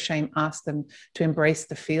experienced the shame, ask them to embrace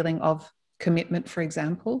the feeling of commitment, for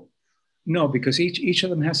example? No, because each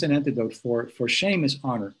of them has an antidote. For shame is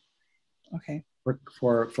honor. Okay.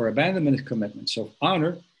 For abandonment is commitment. So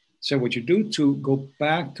honor, so what you do to go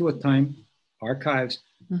back to a time, archives,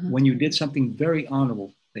 when you did something very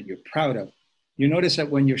honorable that you're proud of. You notice that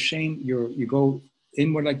when you're shamed, you go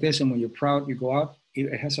inward like this, and when you're proud, you go out.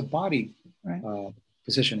 It has a body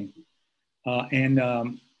positioning.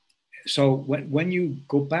 So when you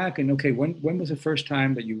go back and, okay, when was the first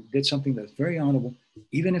time that you did something that's very honorable,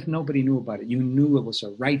 even if nobody knew about it, you knew it was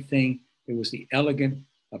the right thing, it was the elegant,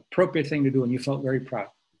 appropriate thing to do, and you felt very proud.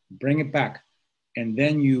 Bring it back, and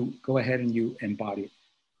then you go ahead and you embody it.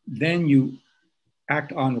 Then you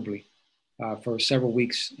act honorably for several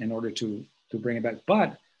weeks in order to bring it back.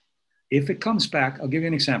 But if it comes back, I'll give you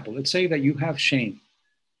an example. Let's say that you have shame,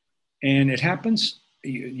 and it happens,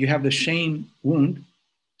 you have the shame wound,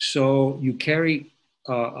 so you carry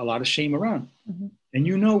a lot of shame around. And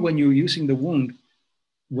you know when you're using the wound,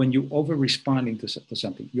 when you're over-responding to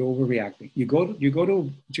something, you're overreacting. You go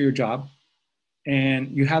to your job, and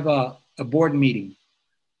you have a board meeting,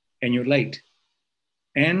 and you're late.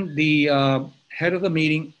 And the head of the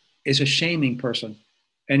meeting is a shaming person.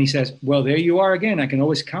 And he says, well, there you are again. I can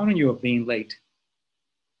always count on you of being late.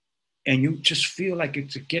 And you just feel like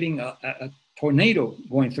it's getting a tornado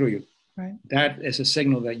going through you. Right. That is a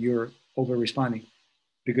signal that you're over-responding,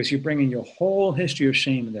 because you're bringing your whole history of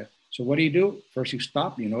shame in there. So what do? First, you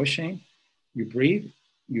stop, you know it's shame. You breathe,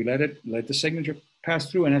 you let the signature pass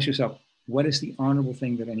through, and ask yourself, what is the honorable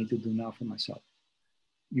thing that I need to do now for myself?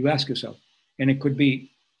 You ask yourself. And it could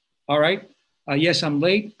be, all right, yes, I'm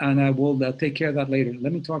late, and I will take care of that later.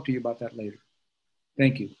 Let me talk to you about that later.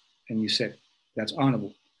 Thank you. And you said, that's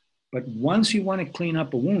honorable. But once you want to clean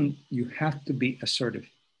up a wound, you have to be assertive,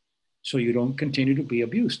 so you don't continue to be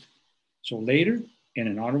abused. So later, in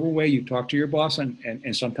an honorable way, you talk to your boss,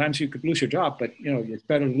 and sometimes you could lose your job, but it's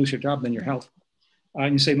better to lose your job than your health.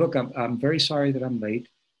 And you say, look, I'm very sorry that I'm late,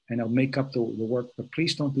 and I'll make up the work, but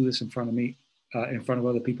please don't do this in front of me, in front of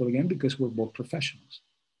other people again, because we're both professionals.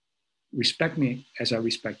 Respect me as I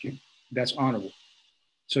respect you. That's honorable.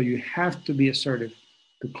 So you have to be assertive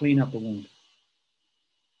to clean up the wound.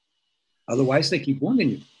 Otherwise, they keep wounding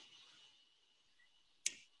you.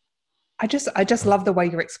 I just love the way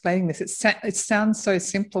you're explaining this. It sounds so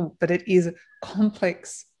simple, but it is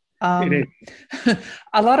complex. It is.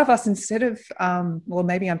 A lot of us, instead of, well,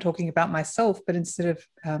 maybe I'm talking about myself, but instead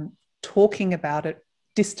of talking about it,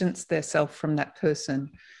 distance themselves from that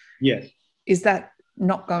person. Yes. Is that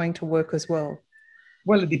not going to work as well?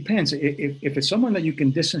 Well, it depends. If it's someone that you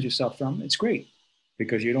can distance yourself from, it's great,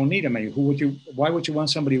 because you don't need them. Why would you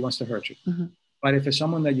want somebody who wants to hurt you? But if it's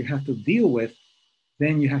someone that you have to deal with,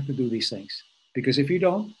 then you have to do these things, because if you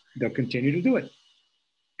don't, they'll continue to do it.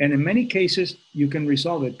 And in many cases, you can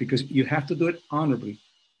resolve it, because you have to do it honorably.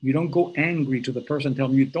 You don't go angry to the person, tell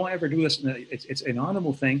them you don't ever do this. It's an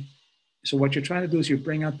honorable thing. So what you're trying to do is you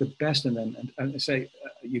bring out the best in them, and say,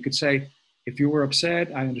 you could say, if you were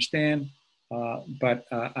upset, I understand, but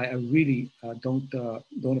I really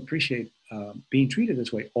don't appreciate being treated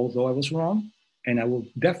this way, although I was wrong, and I will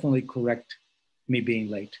definitely correct me being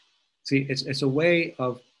late. See, it's a way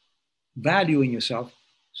of valuing yourself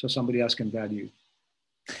so somebody else can value you.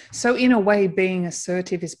 So in a way, being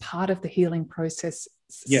assertive is part of the healing process,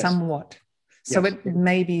 yes. Somewhat. So yes. It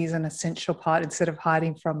maybe is an essential part instead of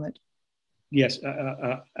hiding from it. Yes,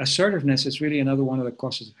 assertiveness is really another one of the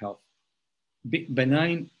causes of health.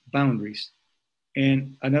 Benign boundaries.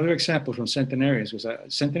 And another example from centenarians was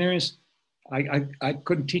centenarians, I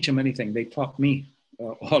couldn't teach them anything. They taught me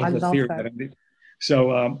all of the theory that I did.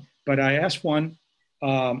 So, but I asked one,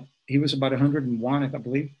 He was about 101, I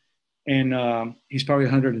believe. And he's probably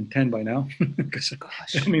 110 by now. Because,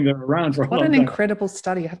 Gosh. I mean, they're around for a long What time. an incredible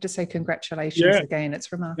study. I have to say congratulations again.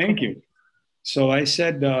 It's remarkable. Thank you. So I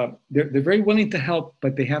said, they're very willing to help,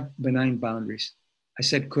 but they have benign boundaries. I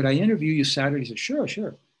said, could I interview you Saturday? He said, sure,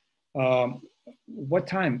 sure. What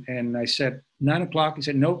time? And I said, 9 o'clock. He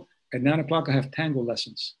said, nope, at 9 o'clock I have tango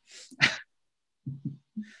lessons.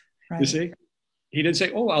 Right. You see? He didn't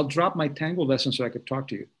say, oh, I'll drop my tango lesson so I could talk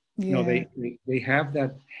to you. Yeah. No, they have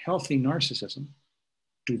that healthy narcissism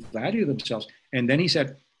to value themselves. And then he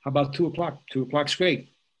said, how about 2 o'clock? 2 o'clock's great.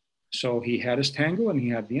 So he had his tango and he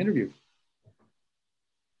had the interview.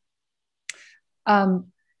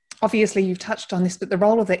 Obviously, you've touched on this, but the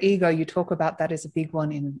role of the ego, you talk about that as a big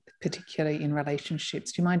one, particularly in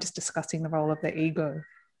relationships. Do you mind just discussing the role of the ego?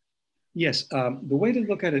 Yes. The way to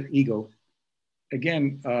look at an ego,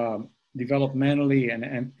 again, developmentally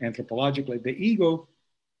and anthropologically, the ego,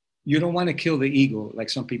 you don't want to kill the ego, like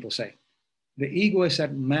some people say. The ego is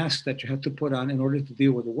that mask that you have to put on in order to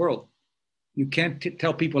deal with the world. You can't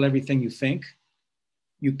tell people everything you think.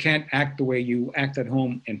 You can't act the way you act at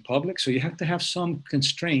home in public. So you have to have some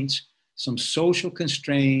constraints, some social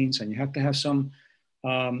constraints, and you have to have some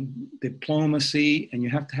diplomacy, and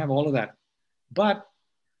you have to have all of that. But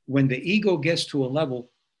when the ego gets to a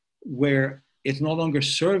level where it's no longer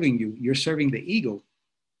serving you, you're serving the ego,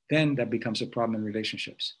 then that becomes a problem in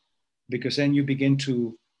relationships. Because then you begin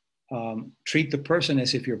to treat the person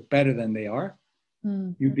as if you're better than they are.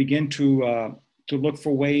 Mm. You begin to look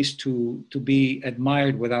for ways to be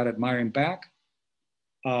admired without admiring back.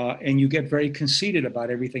 And you get very conceited about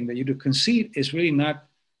everything that you do. Conceit is really not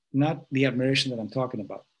the admiration that I'm talking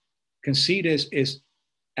about. Conceit is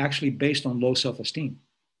actually based on low self-esteem.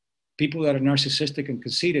 People that are narcissistic and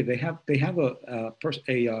conceited, they have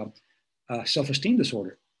a self-esteem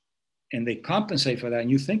disorder. And they compensate for that.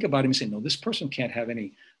 And you think about him and say, no, this person can't have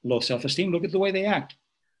any low self-esteem. Look at the way they act.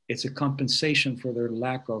 It's a compensation for their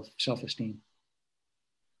lack of self-esteem.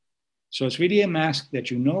 So it's really a mask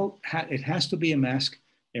that it has to be a mask,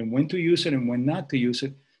 and when to use it and when not to use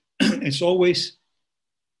it. It's always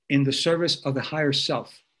in the service of the higher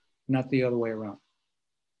self, not the other way around.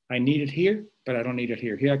 I need it here, but I don't need it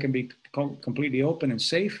here. Here I can be completely open and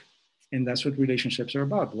safe. And that's what relationships are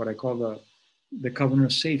about, what I call the covenant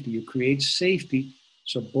of safety. You create safety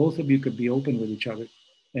so both of you could be open with each other,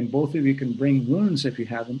 and both of you can bring wounds if you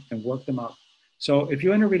have them and work them out. So if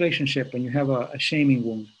you're in a relationship and you have a shaming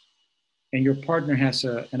wound and your partner has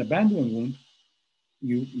an abandonment wound,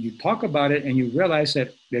 you talk about it and you realize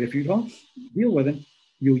that if you don't deal with it,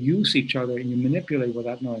 you'll use each other and you manipulate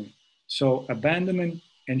without knowing it. So abandonment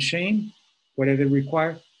and shame, what do they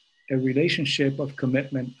require? A relationship of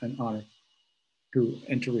commitment and honor to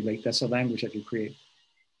interrelate. That's the language that you create.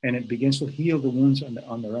 And it begins to heal the wounds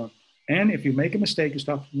on their own. And if you make a mistake, you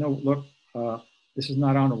stop, no, look, this is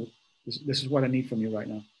not honorable. This is what I need from you right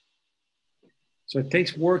now. So it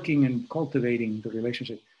takes working and cultivating the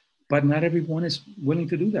relationship. But not everyone is willing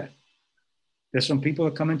to do that. There's some people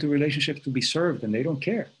that come into relationships to be served and they don't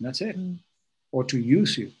care. And that's it. Mm. Or to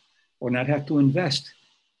use you or not have to invest.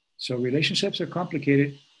 So relationships are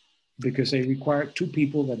complicated because they require two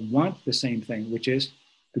people that want the same thing, which is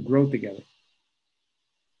to grow together.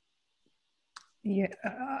 Yeah,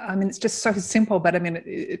 I mean, it's just so simple, but I mean,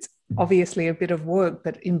 it's obviously a bit of work,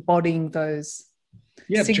 but embodying those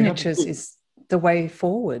signatures is the way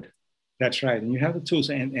forward. That's right. And you have the tools.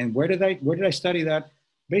 And where did I study that?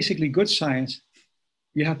 Basically, good science,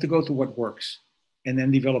 you have to go to what works and then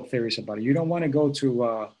develop theories about it. You don't want to go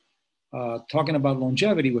to talking about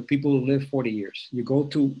longevity with people who live 40 years. You go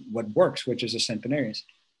to what works, which is the centenarians.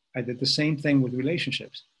 I did the same thing with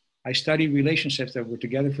relationships. I studied relationships that were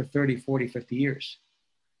together for 30, 40, 50 years.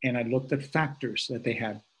 And I looked at factors that they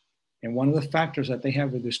had. And one of the factors that they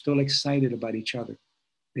have is they're still excited about each other.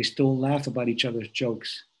 They still laugh about each other's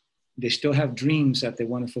jokes. They still have dreams that they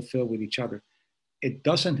want to fulfill with each other. It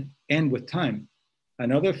doesn't end with time.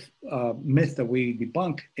 Another myth that we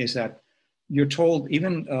debunk is that you're told,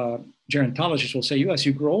 even gerontologists will say, as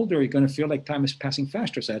you grow older, you're going to feel like time is passing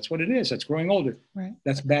faster. So that's what it is. That's growing older. Right.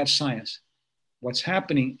 That's bad science. What's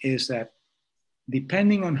happening is that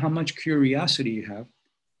depending on how much curiosity you have,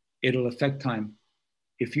 it'll affect time.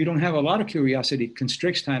 If you don't have a lot of curiosity, it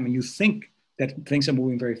constricts time and you think that things are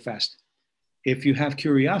moving very fast. If you have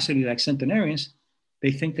curiosity like centenarians,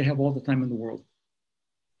 they think they have all the time in the world.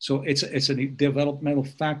 So it's a developmental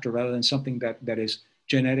factor rather than something that is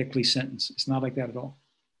genetically sentenced. It's not like that at all.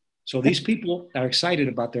 So these people are excited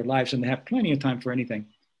about their lives and they have plenty of time for anything.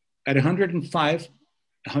 At 105,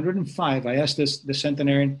 I asked the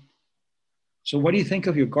centenarian, so what do you think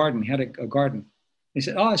of your garden? He had a garden. He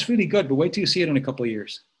said, oh, it's really good, but wait till you see it in a couple of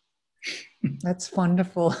years. That's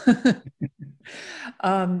wonderful.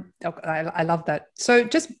 I love that. So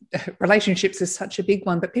just relationships is such a big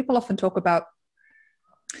one, but people often talk about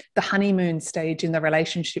the honeymoon stage in the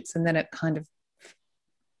relationships, and then it kind of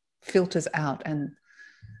filters out and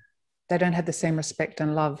they don't have the same respect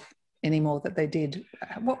and love anymore that they did.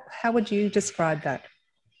 How would you describe that?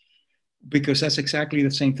 Because that's exactly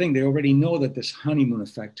the same thing. They already know that this honeymoon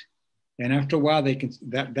effect. And after a while, they can,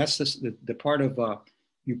 that's the part of,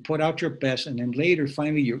 you put out your best, and then later,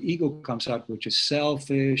 finally, your ego comes out, which is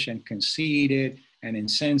selfish and conceited and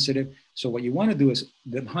insensitive. So what you want to do is,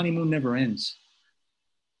 the honeymoon never ends.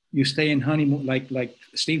 You stay in honeymoon, like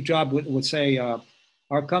Steve Jobs would say,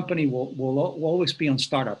 our company will always be on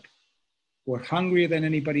startup. We're hungrier than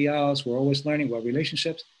anybody else. We're always learning. Well,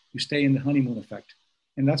 relationships, you stay in the honeymoon effect.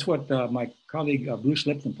 And that's what my colleague Bruce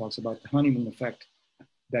Lipton talks about, the honeymoon effect,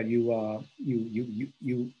 that you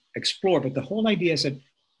explore. But the whole idea is that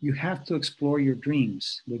you have to explore your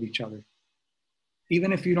dreams with each other.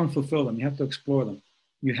 Even if you don't fulfill them, you have to explore them.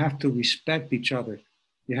 You have to respect each other.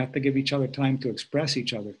 You have to give each other time to express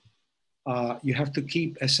each other. You have to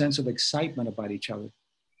keep a sense of excitement about each other,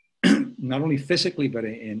 not only physically, but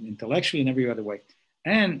intellectually and every other way.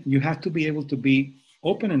 And you have to be able to be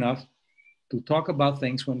open enough to talk about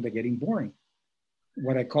things when they're getting boring.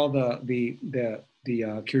 What I call the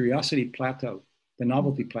curiosity plateau, the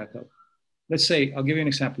novelty plateau. Let's say, I'll give you an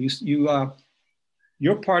example.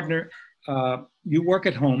 Your partner, you work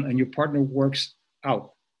at home and your partner works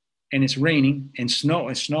out, and it's raining and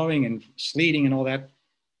snowing and sleeting and all that.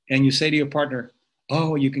 And you say to your partner,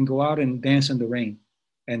 oh, you can go out and dance in the rain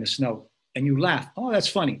and the snow. And you laugh. Oh, that's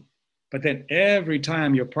funny. But then every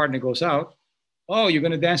time your partner goes out, oh, you're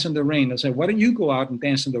going to dance in the rain. They'll say, why don't you go out and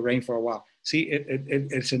dance in the rain for a while? See,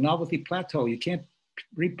 it's a novelty plateau. You can't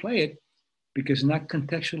replay it because it's not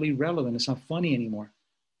contextually relevant. It's not funny anymore.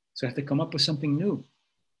 So I have to come up with something new.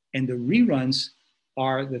 And the reruns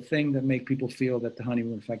are the thing that make people feel that the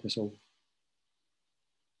honeymoon effect is over.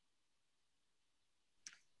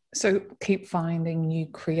 So keep finding new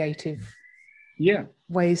creative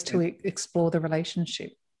ways to explore the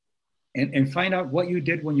relationship. And find out what you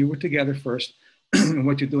did when you were together first and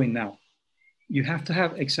what you're doing now. You have to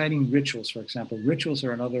have exciting rituals, for example. Rituals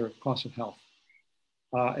are another cause of health.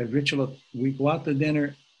 A ritual, we go out to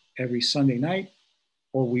dinner every Sunday night,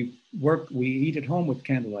 or we eat at home with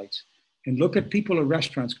candlelights. And look at people at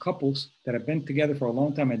restaurants, couples that have been together for a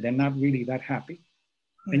long time and they're not really that happy.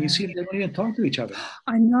 Yeah. And you see they don't even talk to each other.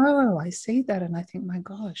 I know, I see that and I think, my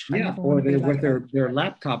gosh. Yeah, or they're with their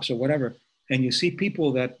laptops or whatever. And you see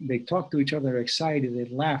people that they talk to each other, they're excited, they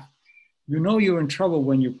laugh. You know you're in trouble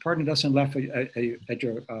when your partner doesn't laugh at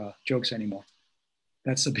your jokes anymore.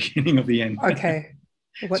 That's the beginning of the end. Okay,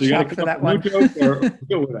 watch out for that one. Or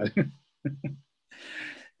deal with that.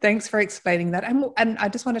 Thanks for explaining that. And I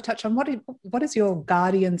just want to touch on what is your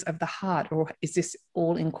guardians of the heart, or is this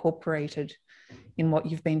all incorporated in what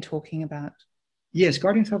you've been talking about? Yes,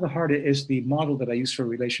 guardians of the heart is the model that I use for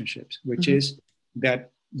relationships, which is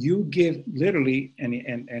that you give literally,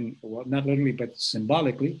 and well, not literally, but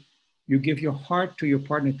symbolically, you give your heart to your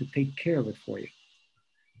partner to take care of it for you.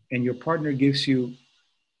 And your partner gives you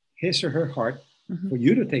his or her heart for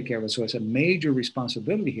you to take care of it. So it's a major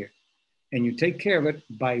responsibility here. And you take care of it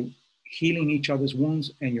by healing each other's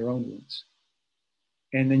wounds and your own wounds.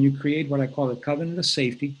 And then you create what I call a covenant of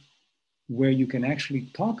safety, where you can actually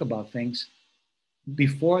talk about things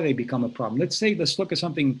before they become a problem. Let's look at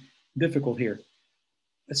something difficult here.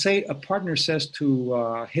 Let's say a partner says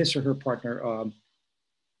to his or her partner,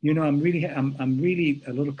 you know, I'm really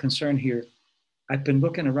a little concerned here. I've been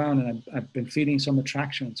looking around and I've been feeling some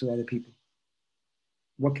attraction to other people.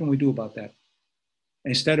 What can we do about that?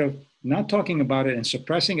 Instead of not talking about it and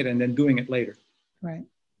suppressing it and then doing it later. Right.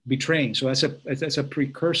 Betraying. So that's a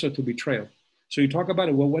precursor to betrayal. So you talk about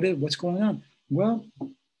it. Well, what's going on? Well,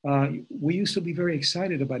 we used to be very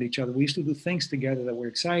excited about each other. We used to do things together that were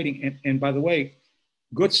exciting. And by the way,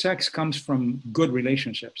 good sex comes from good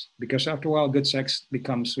relationships, because after a while, good sex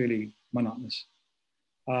becomes really monotonous.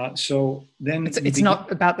 So then it's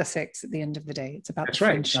not about the sex at the end of the day. It's about the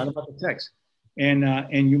friendship. It's not about the sex.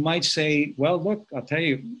 And you might say, well, look, I'll tell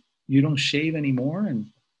you, you don't shave anymore, and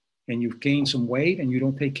you've gained some weight, and you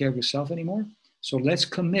don't take care of yourself anymore. So let's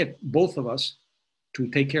commit, both of us, to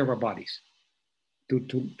take care of our bodies,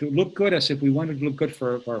 to look good as if we wanted to look good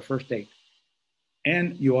for our first date.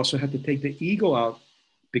 And you also have to take the ego out,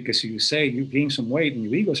 because you say you gained some weight and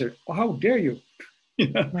your ego says, oh, how dare you?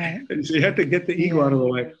 You know? Right. So you have to get the ego out of the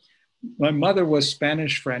way. My mother was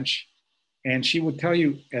Spanish, French, and she would tell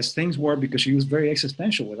you as things were, because she was very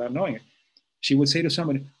existential without knowing it. She would say to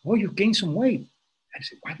somebody, "Oh, you gained some weight." I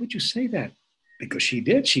said, "Why would you say that?" Because she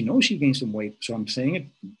did. She knows she gained some weight. So I'm saying it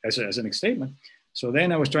as an statement. So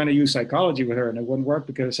then I was trying to use psychology with her, and it wouldn't work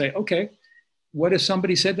because I say, "Okay, what if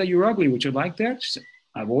somebody said that you're ugly? Would you like that?" She said,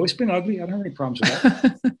 "I've always been ugly. I don't have any problems with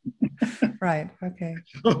that." Right. Okay.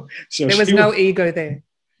 So there was no ego there.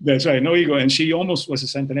 That's right. No ego. And she almost was a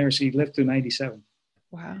centenarian. She lived to 97.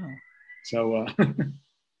 Wow. So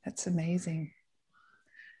that's amazing.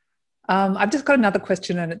 I've just got another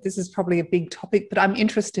question, and this is probably a big topic, but I'm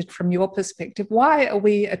interested from your perspective. Why are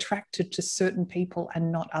we attracted to certain people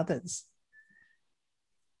and not others?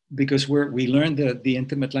 Because we learned the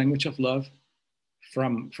intimate language of love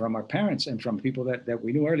from our parents and from people that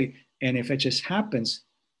we knew early. And if it just happens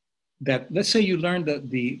that, let's say you learn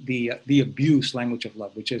the abuse language of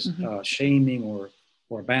love, which is shaming or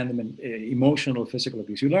abandonment, emotional, physical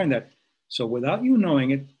abuse. You learn that. So without you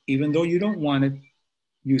knowing it, even though you don't want it,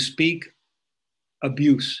 you speak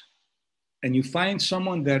abuse. And you find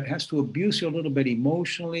someone that has to abuse you a little bit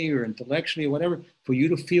emotionally or intellectually or whatever for you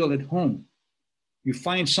to feel at home. You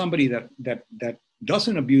find somebody that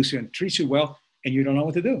doesn't abuse you and treats you well, and you don't know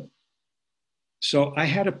what to do. So I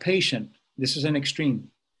had a patient, this is an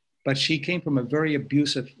extreme, but she came from a very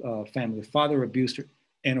abusive family. The father abused her.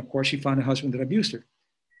 And of course, she found a husband that abused her.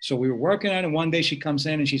 So we were working on it. And one day she comes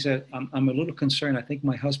in and she said, I'm a little concerned. I think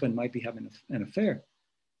my husband might be having an affair.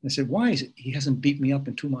 And I said, why is it? He hasn't beat me up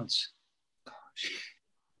in 2 months. Gosh.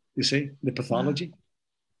 You see the pathology?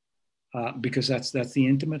 Wow. Because that's the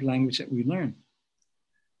intimate language that we learn.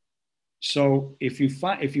 So if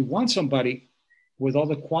you want somebody with all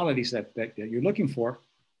the qualities that you're looking for,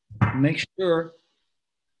 make sure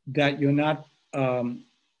that you're not in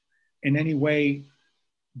any way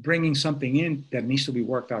bringing something in that needs to be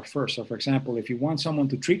worked out first. So for example, if you want someone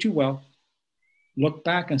to treat you well, look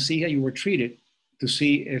back and see how you were treated to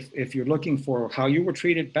see if you're looking for how you were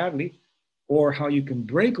treated badly or how you can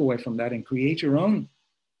break away from that and create your own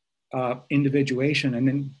individuation and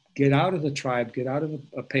then get out of the tribe, get out of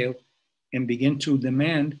a pale and begin to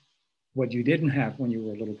demand what you didn't have when you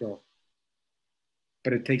were a little girl.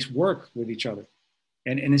 But it takes work with each other.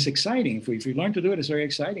 And it's exciting. If you learn to do it, it's very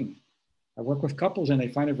exciting. I work with couples and they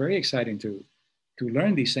find it very exciting to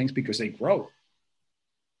learn these things because they grow.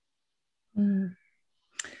 Mm.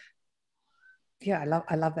 Yeah,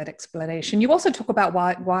 I love that explanation. You also talk about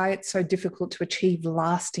why it's so difficult to achieve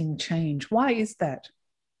lasting change. Why is that?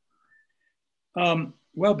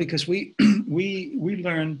 Well, because we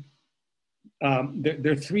learn,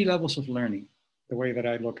 there are 3 levels of learning, the way that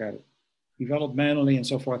I look at it, developmentally and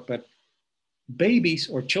so forth. But babies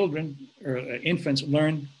or children or infants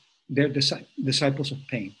learn, they're disciples of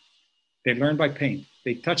pain. They learn by pain.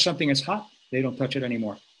 They touch something that's hot, they don't touch it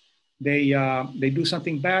anymore. They do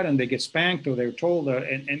something bad and they get spanked or they're told,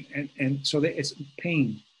 and so it's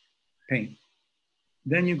pain.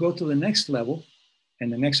 Then you go to the next level,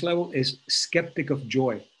 and the next level is skeptic of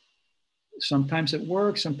joy. Sometimes it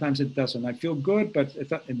works, sometimes it doesn't. I feel good, but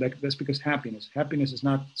that's because happiness is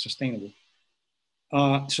not sustainable.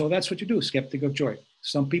 So that's what you do, skeptic of joy.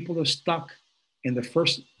 Some people are stuck in the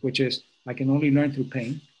first, which is I can only learn through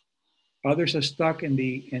pain. Others are stuck in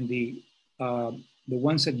the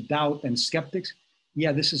ones that doubt and skeptics.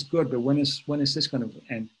 Yeah, this is good, but when is this going to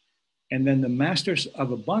end? And then the masters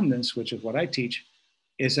of abundance, which is what I teach,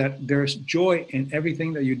 is that there's joy in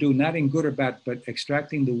everything that you do, not in good or bad, but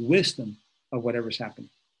extracting the wisdom of whatever's happening.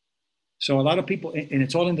 So a lot of people, and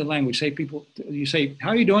it's all in the language, you say, how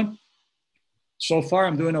are you doing? So far,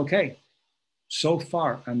 I'm doing okay. So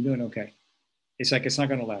far, I'm doing okay. It's like, it's not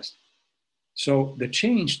going to last. So the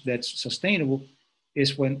change that's sustainable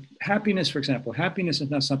is when happiness, for example, happiness is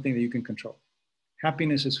not something that you can control.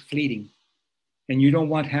 Happiness is fleeting. And you don't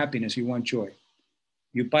want happiness, you want joy.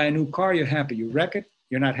 You buy a new car, you're happy. You wreck it,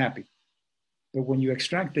 you're not happy. But when you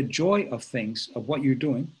extract the joy of things, of what you're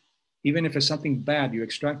doing, even if it's something bad, you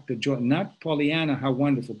extract the joy, not Pollyanna, how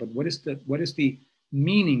wonderful, but what is the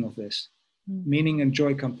meaning of this? Meaning and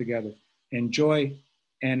joy come together. And joy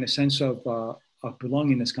and a sense of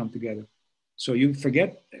belongingness come together. So you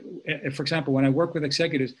forget, for example, when I work with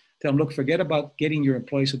executives, tell them, look, forget about getting your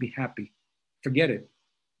employees to be happy. Forget it.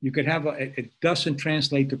 You could have it doesn't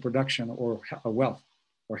translate to production or wealth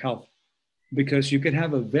or health, because you could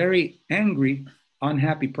have a very angry,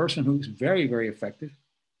 unhappy person who's very, very effective,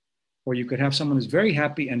 or you could have someone who's very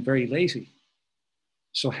happy and very lazy.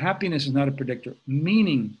 So happiness is not a predictor.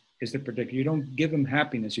 Meaning is the predictor. You don't give them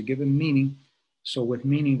happiness, you give them meaning. So with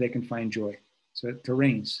meaning, they can find joy. So it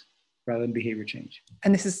terrains rather than behavior change.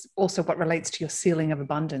 And this is also what relates to your ceiling of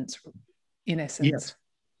abundance, in essence.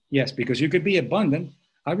 Yes, because you could be abundant.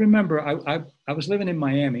 I remember I was living in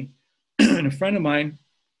Miami and a friend of mine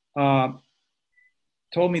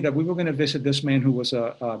told me that we were going to visit this man who was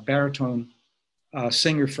a baritone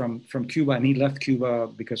singer from Cuba, and he left Cuba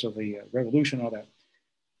because of the revolution and all that.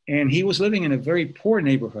 And he was living in a very poor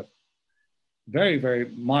neighborhood, very, very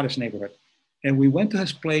modest neighborhood. And we went to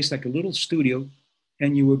his place, like a little studio,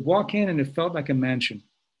 and you would walk in and it felt like a mansion.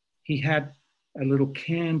 He had a little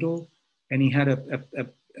candle, and he had a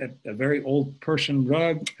very old Persian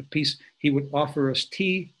rug, a piece. He would offer us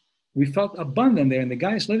tea. We felt abundant there, and the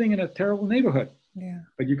guy's living in a terrible neighborhood. Yeah.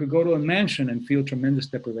 But you could go to a mansion and feel tremendous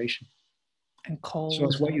deprivation. And cold. So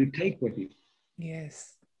it's what you take with you.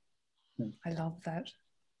 Yes. Yeah. I love that.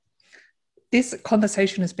 This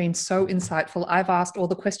conversation has been so insightful. I've asked all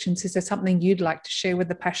the questions. Is there something you'd like to share with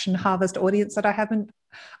the Passion Harvest audience that I haven't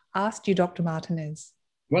asked you, Dr. Martinez?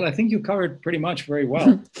 Well, I think you covered pretty much very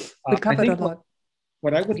well. We covered a lot.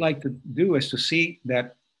 What I would like to do is to see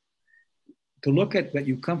that, to look at that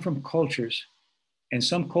you come from cultures, and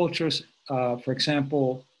some cultures, for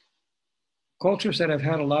example, cultures that have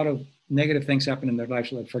had a lot of negative things happen in their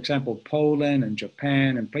lives, like, for example, Poland and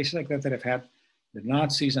Japan and places like that have had the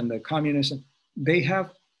Nazis and the communists, they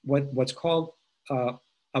have what's called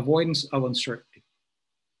avoidance of uncertainty.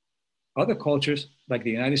 Other cultures, like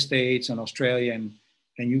the United States and Australia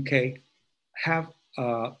and UK, have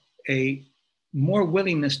a more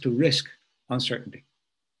willingness to risk uncertainty.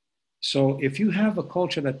 So if you have a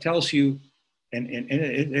culture that tells you, and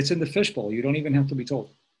it's in the fishbowl, you don't even have to be told,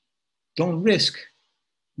 don't risk,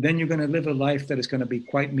 then you're going to live a life that is going to be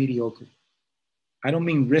quite mediocre. I don't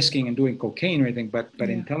mean risking and doing cocaine or anything, but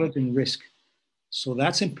intelligent risk. So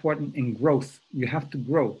that's important in growth. You have to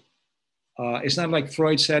grow. It's not like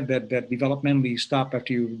Freud said that developmentally you stop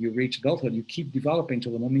after you reach adulthood. You keep developing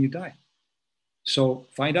till the moment you die. So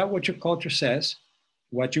find out what your culture says,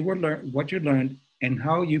 what you learned, and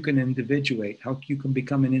how you can individuate, how you can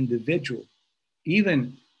become an individual,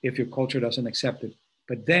 even if your culture doesn't accept it.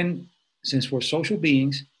 But then, since we're social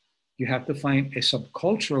beings, you have to find a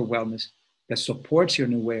subcultural wellness that supports your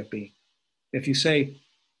new way of being. If you say,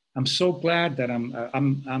 I'm so glad that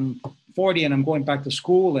I'm 40 and I'm going back to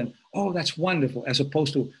school, and oh, that's wonderful, as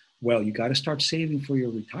opposed to, well, you got to start saving for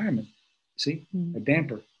your retirement. See, a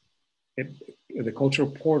damper, the cultural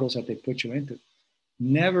portals that they put you into.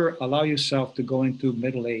 Never allow yourself to go into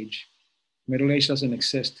middle age. Middle age doesn't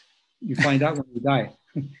exist. You find out when you die.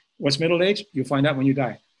 What's middle age? You find out when you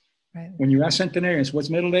die. Right. When you ask centenarians, what's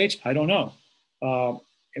middle age? I don't know.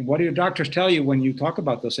 And what do your doctors tell you when you talk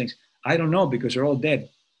about those things? I don't know, because they're all dead.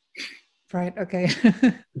 Right. Okay.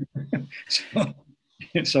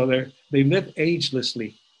 so they live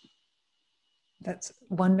agelessly. That's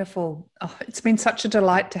wonderful. Oh, it's been such a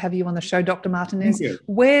delight to have you on the show, Dr. Martinez. Thank you.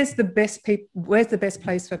 Where's the best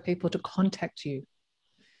place for people to contact you?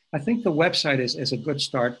 I think the website is a good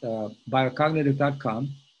start,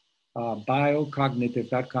 biocognitive.com,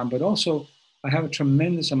 biocognitive.com, but also I have a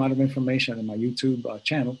tremendous amount of information on my YouTube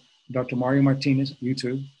channel, Dr. Mario Martinez,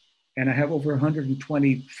 YouTube, and I have over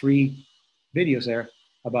 120 free videos there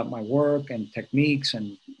about my work and techniques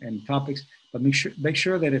and topics. But make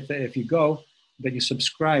sure that if you go, that you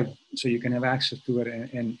subscribe so you can have access to it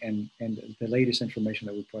and the latest information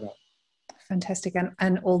that we put out. Fantastic.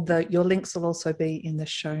 And your links will also be in the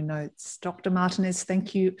show notes. Dr. Martinez,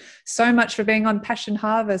 thank you so much for being on Passion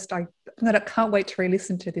Harvest. I can't wait to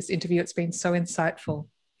re-listen to this interview. It's been so insightful.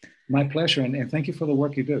 My pleasure. And thank you for the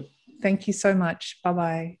work you do. Thank you so much.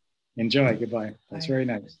 Bye-bye. Enjoy. Goodbye. That's very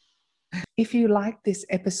nice. If you like this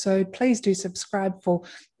episode, please do subscribe for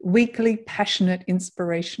weekly, passionate,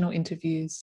 inspirational interviews.